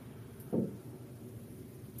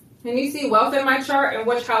 Can you see wealth in my chart, and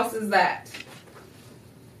which house is that?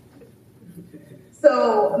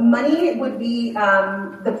 So money would be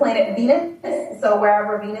the planet Venus. So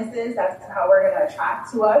wherever Venus is, that's how we're going to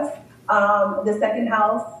attract to us. The second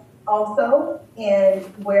house also, and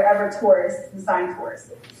wherever Taurus, the sign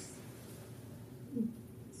Taurus is.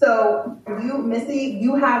 So you, Missy,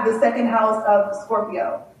 you have the second house of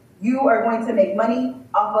Scorpio. You are going to make money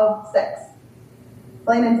off of sex.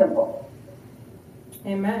 Plain and simple.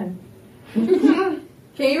 Amen. Can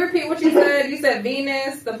you repeat what you said? You said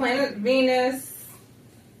Venus, the planet Venus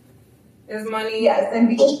is money. Yes, and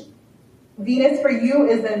Venus for you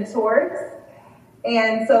is in Taurus.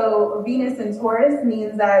 And so Venus in Taurus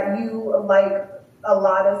means that you like a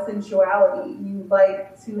lot of sensuality. You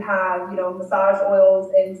like to have, you know, massage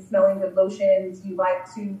oils and smelling good lotions. You like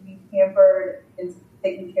to be pampered and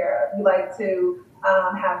taken care of. You like to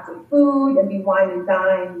have good food and be wine and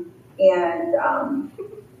dine. And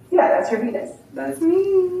yeah, that's your Venus. That's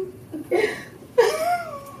me.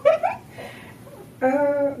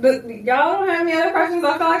 Y'all don't have any other questions?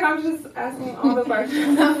 I feel like I'm just asking all the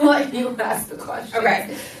questions. I'm like, you asked the question.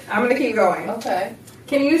 Okay, I'm gonna keep going. Okay.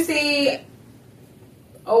 Can you see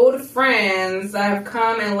old friends that have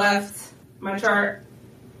come and left my chart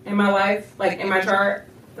in my life, like in my chart?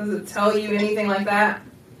 Does it tell you anything like that?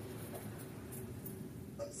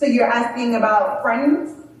 So you're asking about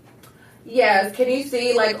friends? Yes. Can you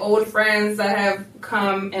see like old friends that have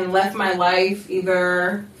come and left my life,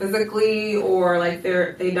 either physically or like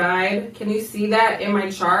they died? Can you see that in my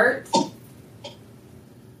chart?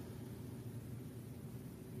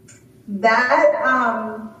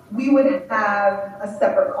 That we would have a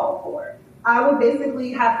separate call for. I would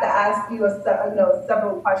basically have to ask you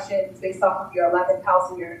several questions based off of your 11th house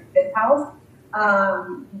and your 5th house.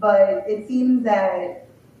 But it seems that,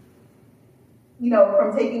 you know,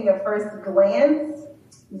 from taking a first glance,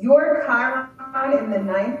 your Chiron in the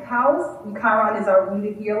 9th house, and Chiron is our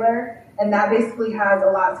wounded healer, and that basically has a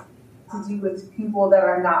lot to do with people that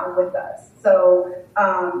are not with us. So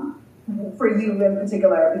for you in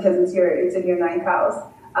particular, because it's in your 9th house.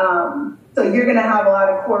 So you're going to have a lot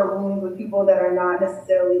of core wounds with people that are not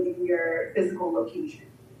necessarily in your physical location.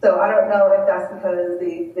 So I don't know if that's because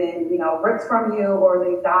they've been, you know, ripped from you or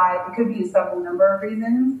they've died. It could be a several number of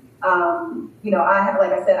reasons. You know,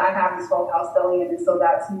 like I said, I have this 12th house stellium, and so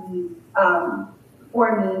that to me,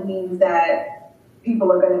 for me, means that people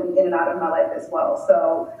are going to be in and out of my life as well.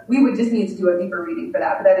 So we would just need to do a deeper reading for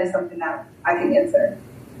that, but that is something that I can answer.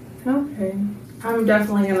 Okay. I'm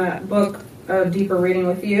definitely going to book a deeper reading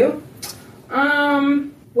with you.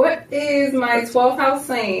 What is my 12th house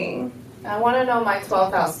saying? I want to know my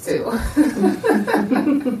 12th house too.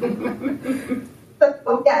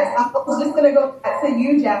 So yes, I was just going to go back to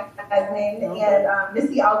you, Jasmine, and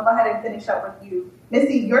Missy, I'll go ahead and finish up with you.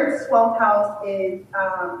 Missy, your 12th house is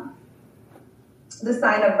the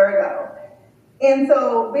sign of Virgo. And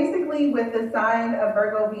so basically with the sign of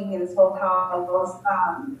Virgo being in the 12th house,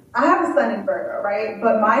 I have a sun in Virgo, right?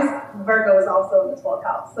 But my Virgo is also in the 12th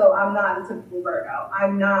house. So I'm not a typical Virgo.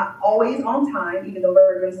 I'm not always on time, even though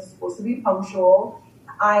Virgo is supposed to be punctual.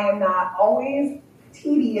 I am not always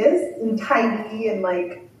tedious and tidy and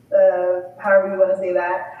like, however you want to say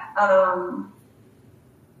that.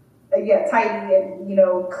 Tidy and, you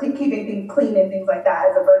know, keeping things clean and things like that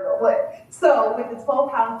as a Virgo would. So with the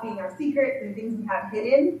 12th house being our secrets and things we have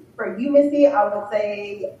hidden, for you, Missy, I would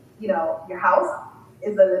say, you know, your house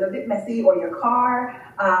is a little bit messy, or your car,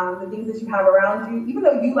 the things that you have around you. Even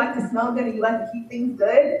though you like to smell good and you like to keep things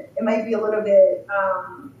good, it might be a little bit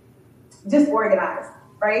disorganized,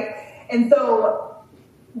 right? And so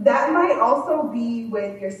that might also be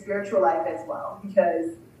with your spiritual life as well,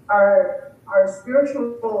 because our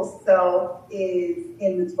spiritual self is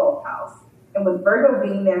in the 12th house. And with Virgo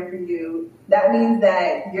being there for you, that means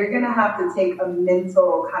that you're going to have to take a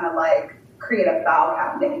mental kind of like create a file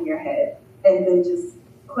cabinet in your head and then just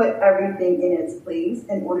put everything in its place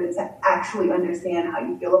in order to actually understand how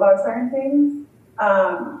you feel about certain things.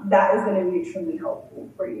 That is going to be extremely helpful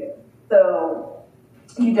for you. So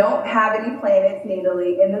you don't have any planets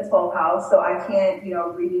natally in the 12th house, so I can't,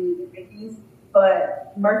 read any things.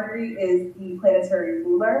 But Mercury is the planetary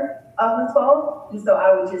ruler of the 12th, and so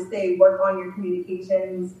I would just say work on your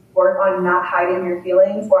communications, work on not hiding your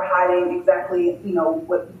feelings or hiding exactly,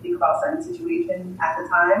 what you think about certain situations at the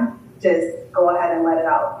time. Just go ahead and let it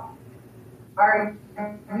out. Are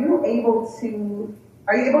you able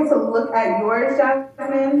to look at yours,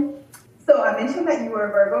 Jasmine? So I mentioned that you were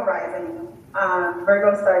Virgo rising.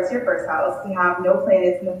 Virgo starts your first house. You have no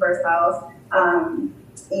planets in the first house,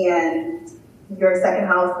 and your second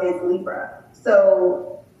house is Libra.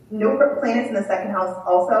 So no planets in the second house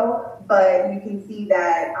also, but you can see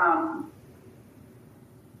that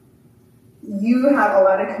you have a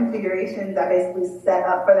lot of configurations that basically set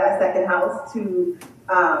up for that second house to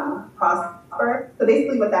prosper. So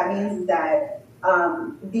basically what that means is that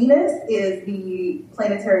Venus is the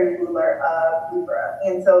planetary ruler of Libra.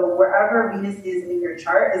 And so wherever Venus is in your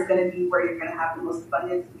chart is going to be where you're going to have the most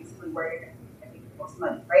abundance, basically where you're going to make the most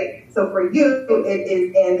money, right? So for you, it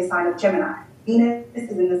is in the sign of Gemini. Venus is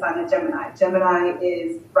in the sign of Gemini. Gemini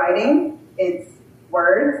is writing, it's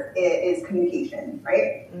words, it is communication,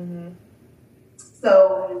 right? Mm-hmm.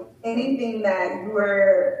 So anything that you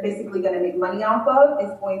are basically going to make money off of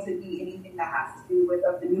is going to be anything that has to do with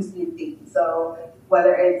the Venusian theme. So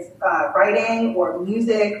whether it's writing or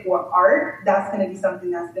music or art, that's going to be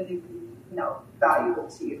something that's going to be, valuable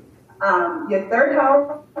to you. Your third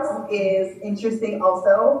house is interesting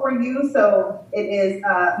also for you. So it is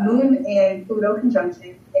Moon and Pluto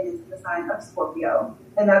conjunction, and it's the sign of Scorpio.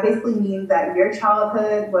 And that basically means that your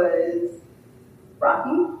childhood was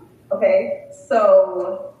rocky. Okay,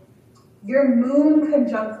 so your moon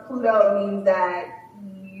conjunct Pluto means that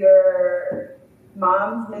your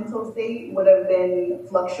mom's mental state would have been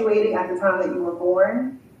fluctuating at the time that you were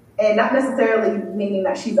born. And not necessarily meaning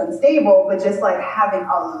that she's unstable, but just like having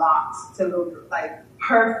a lot to go through. Like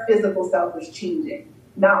her physical self was changing.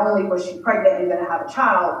 Not only was she pregnant and going to have a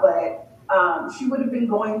child, but she would have been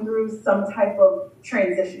going through some type of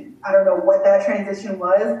transition. I don't know what that transition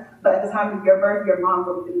was, but at the time of your birth, your mom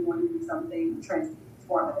would have been going through something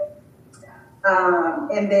transformative.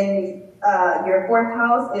 And then your fourth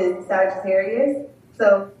house is Sagittarius.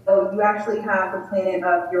 So you actually have the planet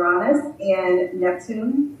of Uranus and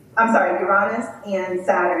Neptune. I'm sorry, Uranus and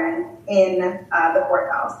Saturn in the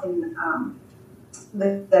fourth house, in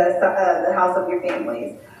the house of your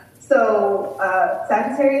families. So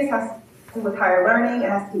Sagittarius has to do with higher learning, it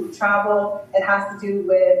has to do with travel, it has to do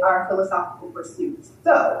with our philosophical pursuits.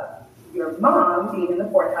 So your mom, being in the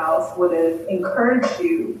fourth house, would have encouraged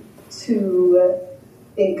you to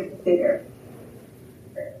think bigger,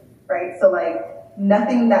 right? So like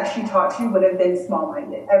nothing that she taught you would have been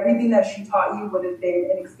small-minded. Everything that she taught you would have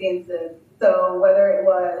been expansive. So whether it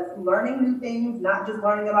was learning new things, not just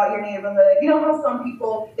learning about your neighborhood, you know how some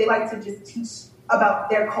people, they like to just teach about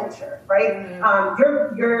their culture, right?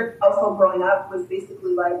 Mm-hmm. Your household growing up was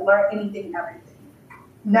basically like learn anything and everything.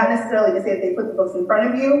 Not necessarily to say that they put the books in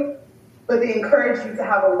front of you, but they encourage you to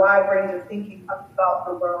have a wide range of thinking about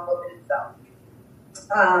the world in itself.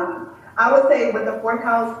 I would say with the fourth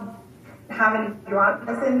house, having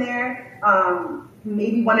Uranus in there,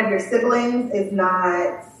 maybe one of your siblings is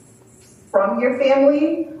not from your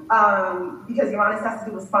family, because Uranus has to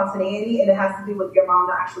do with spontaneity, and it has to do with your mom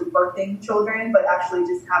not actually birthing children, but actually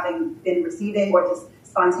just having been receiving or just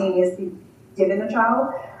spontaneously given a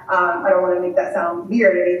child. I don't want to make that sound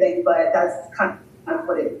weird or anything, but that's kind of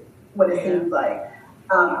what it seems like.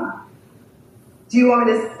 Do you want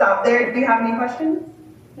me to stop there? Do you have any questions?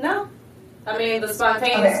 No. I mean, the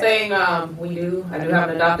spontaneous thing, I do have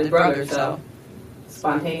an adopted brother, so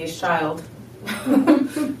spontaneous child.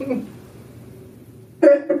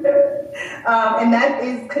 And that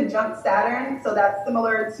is conjunct Saturn, so that's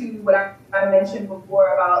similar to what I mentioned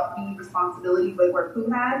before about the responsibility with where Pooh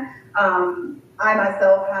had. I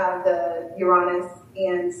myself have the Uranus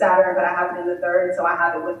and Saturn, but I have it in the third, so I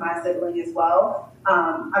have it with my sibling as well.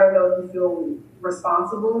 I don't know if you feel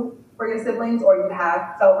responsible for your siblings or you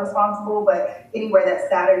have felt responsible, but anywhere that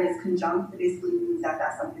Saturn is conjunct, it basically means that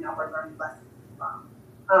that's something that we're learning lessons from.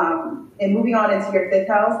 And moving on into your fifth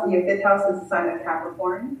house is the sign of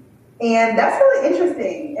Capricorn. And that's really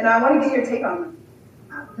interesting. And I want to get your take on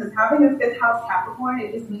that. Because having a fifth house Capricorn,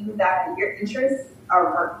 it just means that your interests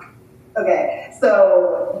are work. Okay,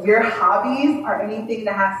 so your hobbies are anything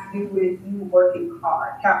that has to do with you working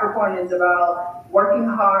hard. Capricorn is about working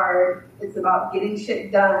hard. It's about getting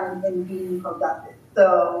shit done and being productive.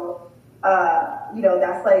 So,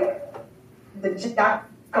 that's like the jack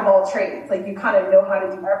of all trades. Like you kind of know how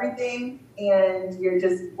to do everything and you're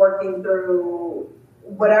just working through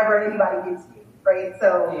whatever anybody gives you, right?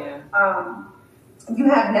 So, you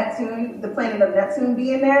have Neptune, the planet of Neptune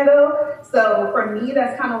being there though. So for me,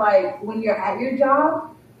 that's kind of like when you're at your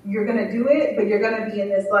job, you're going to do it, but you're going to be in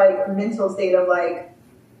this like mental state of like,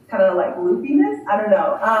 kind of like loopiness. I don't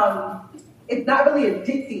know. It's not really a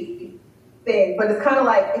ditzy thing, but it's kind of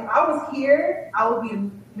like if I was here, I would be a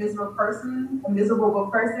miserable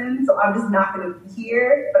person. So I'm just not going to be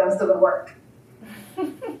here, but I'm still going to work.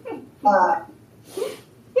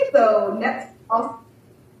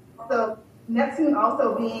 Neptune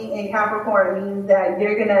also being in Capricorn means that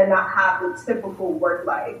you're going to not have the typical work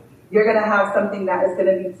life. You're going to have something that is going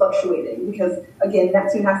to be fluctuating because, again,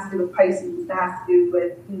 Neptune has to do with Pisces. It has to do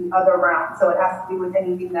with the other realm. So it has to do with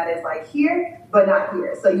anything that is like here, but not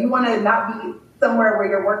here. So you want to not be somewhere where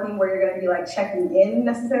you're working where you're going to be like checking in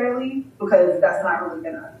necessarily because that's not really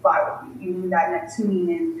going to fly with you. You need that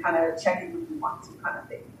Neptunian kind of check in when you want to kind of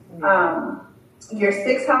thing. Mm-hmm. Your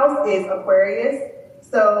sixth house is Aquarius.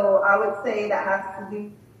 So I would say that has to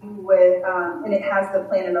do with, and it has the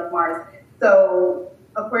planet of Mars. So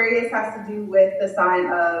Aquarius has to do with the sign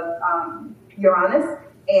of Uranus,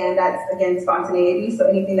 and that's, again, spontaneity. So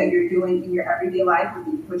anything that you're doing in your everyday life,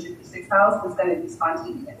 which is the sixth house, is going to be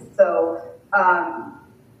spontaneous. So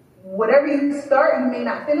whatever you start, you may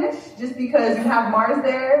not finish just because you have Mars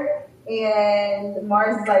there, and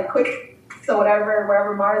Mars is like quick. So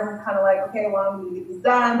wherever Mars is kind of like, okay, well, I'm going to get this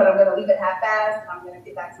done, but I'm going to leave it half-assed, and I'm going to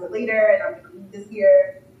get back to it later, and I'm going to leave this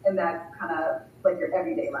here, and that's kind of like your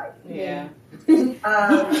everyday life. Yeah.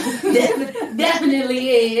 Definitely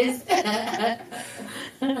is.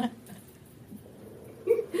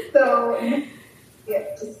 So,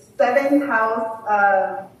 seventh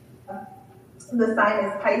house, the sign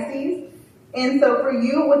is Pisces. And so for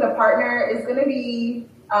you with a partner, it's going to be,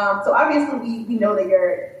 so obviously we know that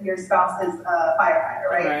your spouse is a firefighter,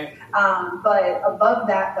 right? But above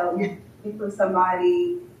that, though, you're looking for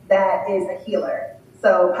somebody that is a healer.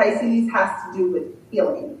 So Pisces has to do with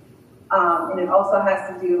healing. And it also has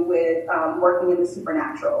to do with working in the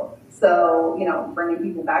supernatural. So, bringing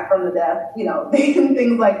people back from the death,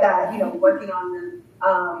 things like that, working on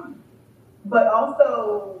them. But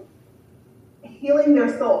also healing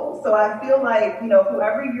their soul. So I feel like,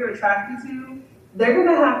 whoever you're attracted to, they're going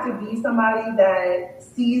to have to be somebody that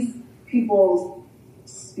sees people's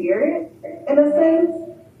spirit in a sense.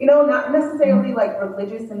 Not necessarily like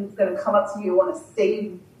religious and it's going to come up to you and want to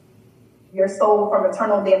save your soul from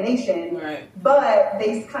eternal damnation, right? But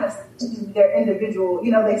they kind of see their individual,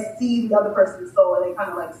 they see the other person's soul and they kind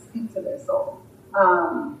of like speak to their soul.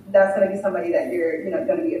 That's going to be somebody that you're,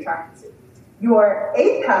 going to be attracted to. Your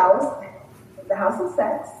eighth house, the house of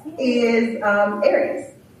sex, is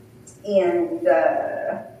Aries. And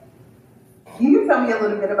you can tell me a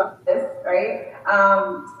little bit about this, right?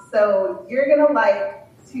 So you're going to like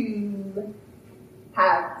to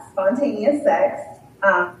have spontaneous sex,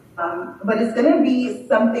 but it's going to be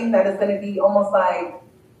something that is going to be almost like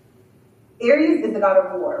Aries is the god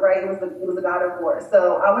of war, right? It was a god of war.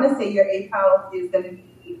 So I want to say your eighth house is going to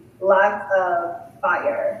be lots of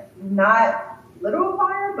fire, not literal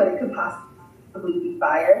fire, but it could possibly be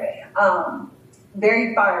fire.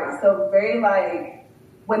 Very fiery. So very like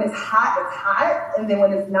when it's hot, and then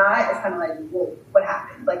when it's not, it's kind of like, whoa, what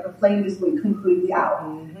happened? Like the flame just went completely out.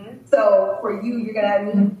 Mm-hmm. So for you, you're gonna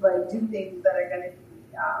need to like do things that are gonna be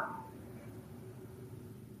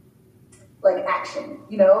like action,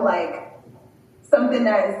 like something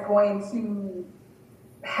that is going to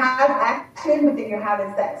have action, but then you're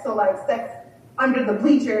having sex. So like sex under the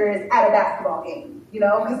bleachers at a basketball game,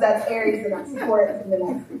 because that's Aries and that's sports, and then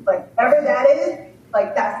that's, like whatever that is,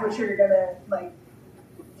 like that's what you're gonna like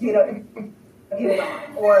get it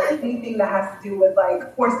on, or anything that has to do with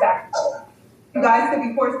like horseback riding. You guys could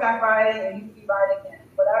be horseback riding, and you could be riding in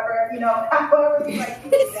whatever, however you like.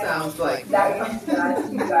 It sounds like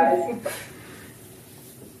that. You guys.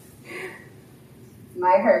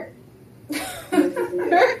 Might hurt.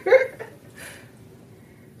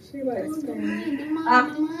 She likes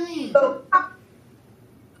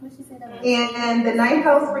and the ninth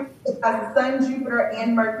house has the Sun, Jupiter,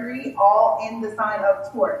 and Mercury all in the sign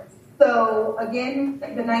of Taurus. So again,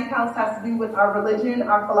 the ninth house has to do with our religion,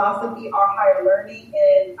 our philosophy, our higher learning,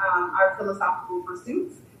 and our philosophical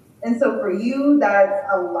pursuits. And so for you, that's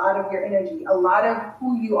a lot of your energy, a lot of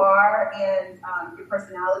who you are, and your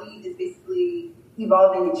personality is basically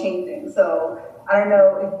evolving and changing. So I don't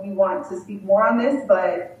know if you want to speak more on this,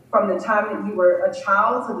 but from the time that you were a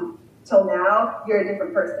child till now, you're a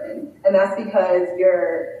different person. And that's because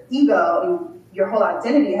your ego and your whole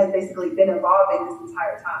identity has basically been evolving this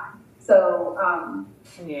entire time. So,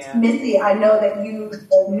 Missy, I know that you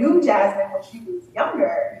knew Jasmine when she was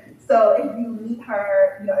younger. So if you meet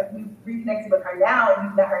her, if you reconnected with her now and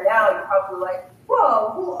you met her now, you're probably like,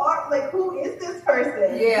 whoa, who is this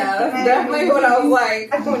person? Yeah, that's definitely what I was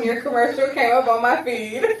like when your commercial came up on my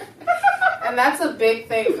feed. And that's a big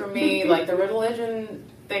thing for me. Like, the religion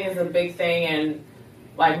thing is a big thing. And,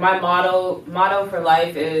 like, my motto for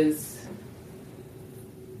life is,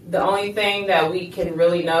 the only thing that we can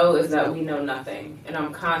really know is that we know nothing. And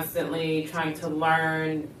I'm constantly trying to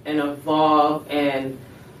learn and evolve. And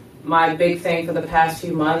my big thing for the past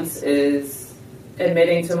few months is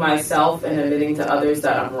admitting to myself and admitting to others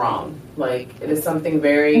that I'm wrong. Like, it is something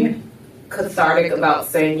very cathartic about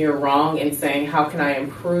saying you're wrong and saying, how can I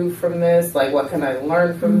improve from this? Like, what can I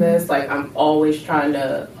learn from this? Like, I'm always trying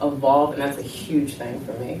to evolve, and that's a huge thing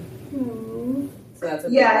for me. So that's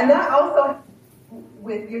and that also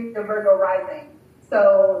with your Virgo rising.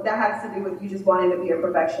 So that has to do with you just wanting to be a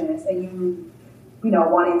perfectionist and you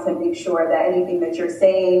wanting to make sure that anything that you're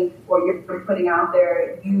saying or you're putting out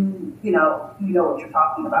there, you know what you're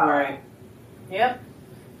talking about. Right. Yep.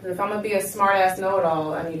 If I'm going to be a smart-ass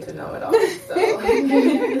know-it-all, I need to know it all. So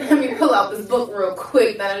let me pull out this book real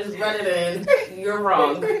quick that I just read it in. You're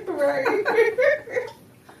wrong. Right.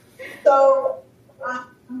 So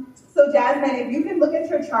Jasmine, if you can look at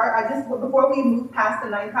your chart, before we move past the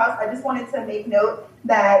ninth house, I just wanted to make note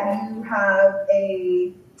that you have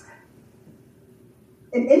an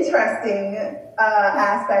interesting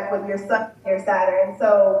aspect with your Sun and your Saturn.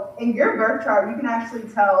 So in your birth chart, you can actually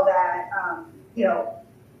tell that,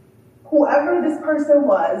 whoever this person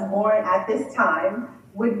was born at this time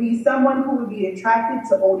would be someone who would be attracted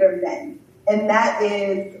to older men. And that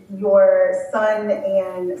is your Sun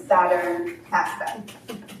and Saturn aspect.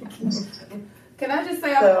 Can I just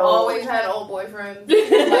say I've always had old boyfriends?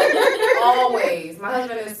 Like, always. My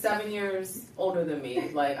husband is 7 years older than me.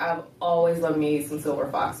 Like, I've always loved me some silver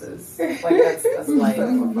foxes. Like, that's life.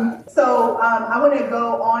 So I want to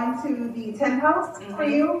go on to the 10th house for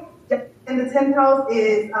you. And the 10th house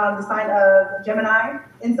is the sign of Gemini.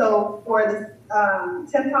 And so for this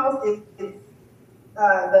 10th house, it's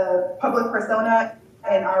the public persona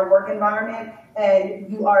and our work environment. And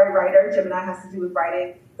you are a writer. Gemini has to do with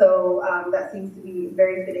writing. So that seems to be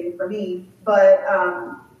very fitting for me. But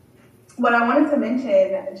what I wanted to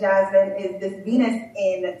mention, Jasmine, is this Venus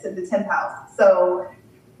into the 10th house. So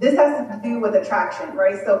this has to do with attraction,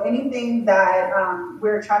 right? So anything that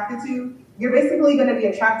we're attracted to, you're basically going to be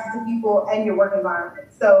attracted to people and your work environment.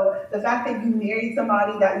 So the fact that you married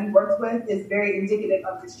somebody that you worked with is very indicative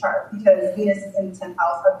of this chart because Venus is in the 10th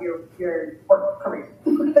house of your work career.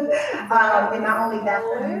 And not only that,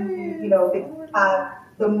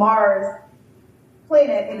 the Mars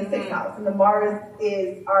planet in the 6th house. And the Mars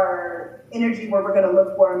is our energy where we're going to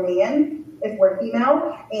look for a man if we're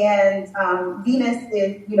female. And Venus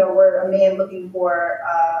is, we're a man looking for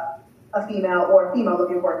a female or a female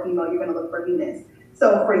looking for a female. You're going to look for Venus.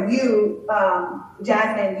 So for you,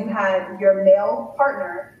 Jasmine, you had your male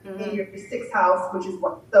partner in your 6th house, which is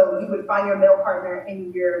work. So you would find your male partner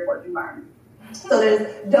in your work environment. So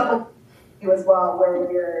there's double you as well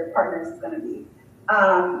where your partner is going to be.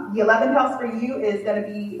 The 11th house for you is going to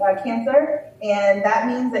be Cancer, and that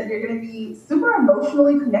means that you're going to be super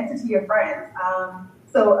emotionally connected to your friends.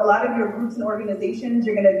 So a lot of your groups and organizations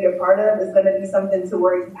you're going to be a part of is going to be something to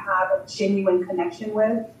where you have a genuine connection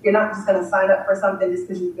with. You're not just going to sign up for something just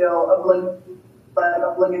because you feel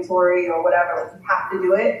obligatory or whatever, like you have to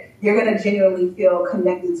do it. You're going to genuinely feel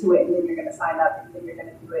connected to it, and then you're going to sign up, and then you're going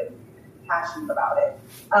to do it passionate about it.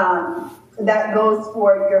 That goes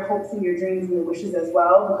for your hopes and your dreams and your wishes as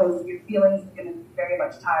well, because your feelings are going to be very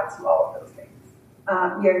much tied to all of those things.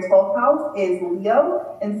 Your 12th house is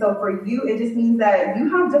Leo, and so for you, it just means that you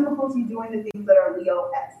have difficulty doing the things that are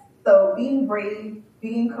Leo-esque. So being brave,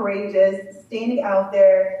 being courageous, standing out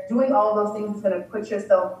there, doing all those things is going to put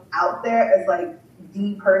yourself out there as like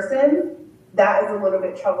the person. That is a little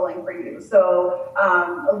bit troubling for you. So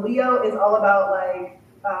Leo is all about like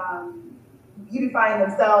beautifying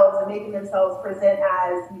themselves and making themselves present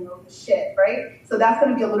as, shit, right? So that's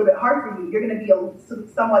going to be a little bit hard for you. You're going to be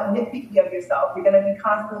somewhat nitpicky of yourself. You're going to be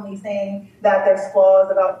constantly saying that there's flaws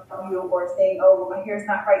about you or saying, oh, my hair's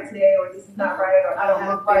not right today or this is not right or I don't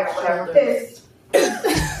look right or whatever it is.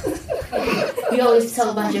 You always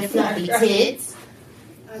talk about your fluffy tits.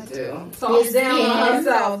 I do. Talks down on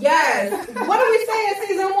herself. Yes. What are we saying in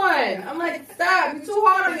season 1? I'm like, stop. You're too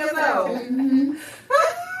hard on yourself. Mm-hmm.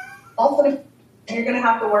 Also, you're going to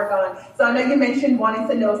have to work on. So I know you mentioned wanting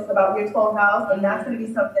to know about your 12th house, and that's going to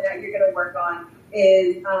be something that you're going to work on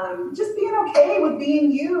is just being okay with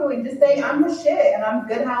being you and just saying, I'm the shit and I'm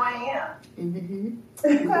good how I am. Mm-hmm.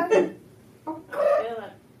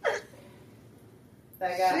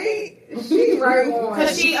 She's right on.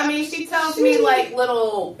 Because she tells me like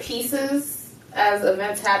little pieces as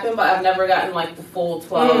events happen, but I've never gotten like the full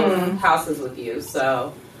 12 houses with you,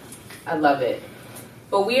 so I love it.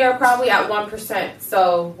 But we are probably at 1%,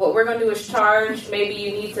 so what we're going to do is charge. Maybe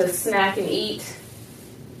you need to snack and eat.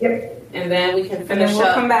 Yep. And then we can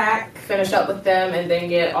come back. finish up with them, and then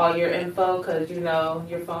get all your info, because you know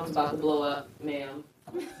your phone's about to blow up, ma'am.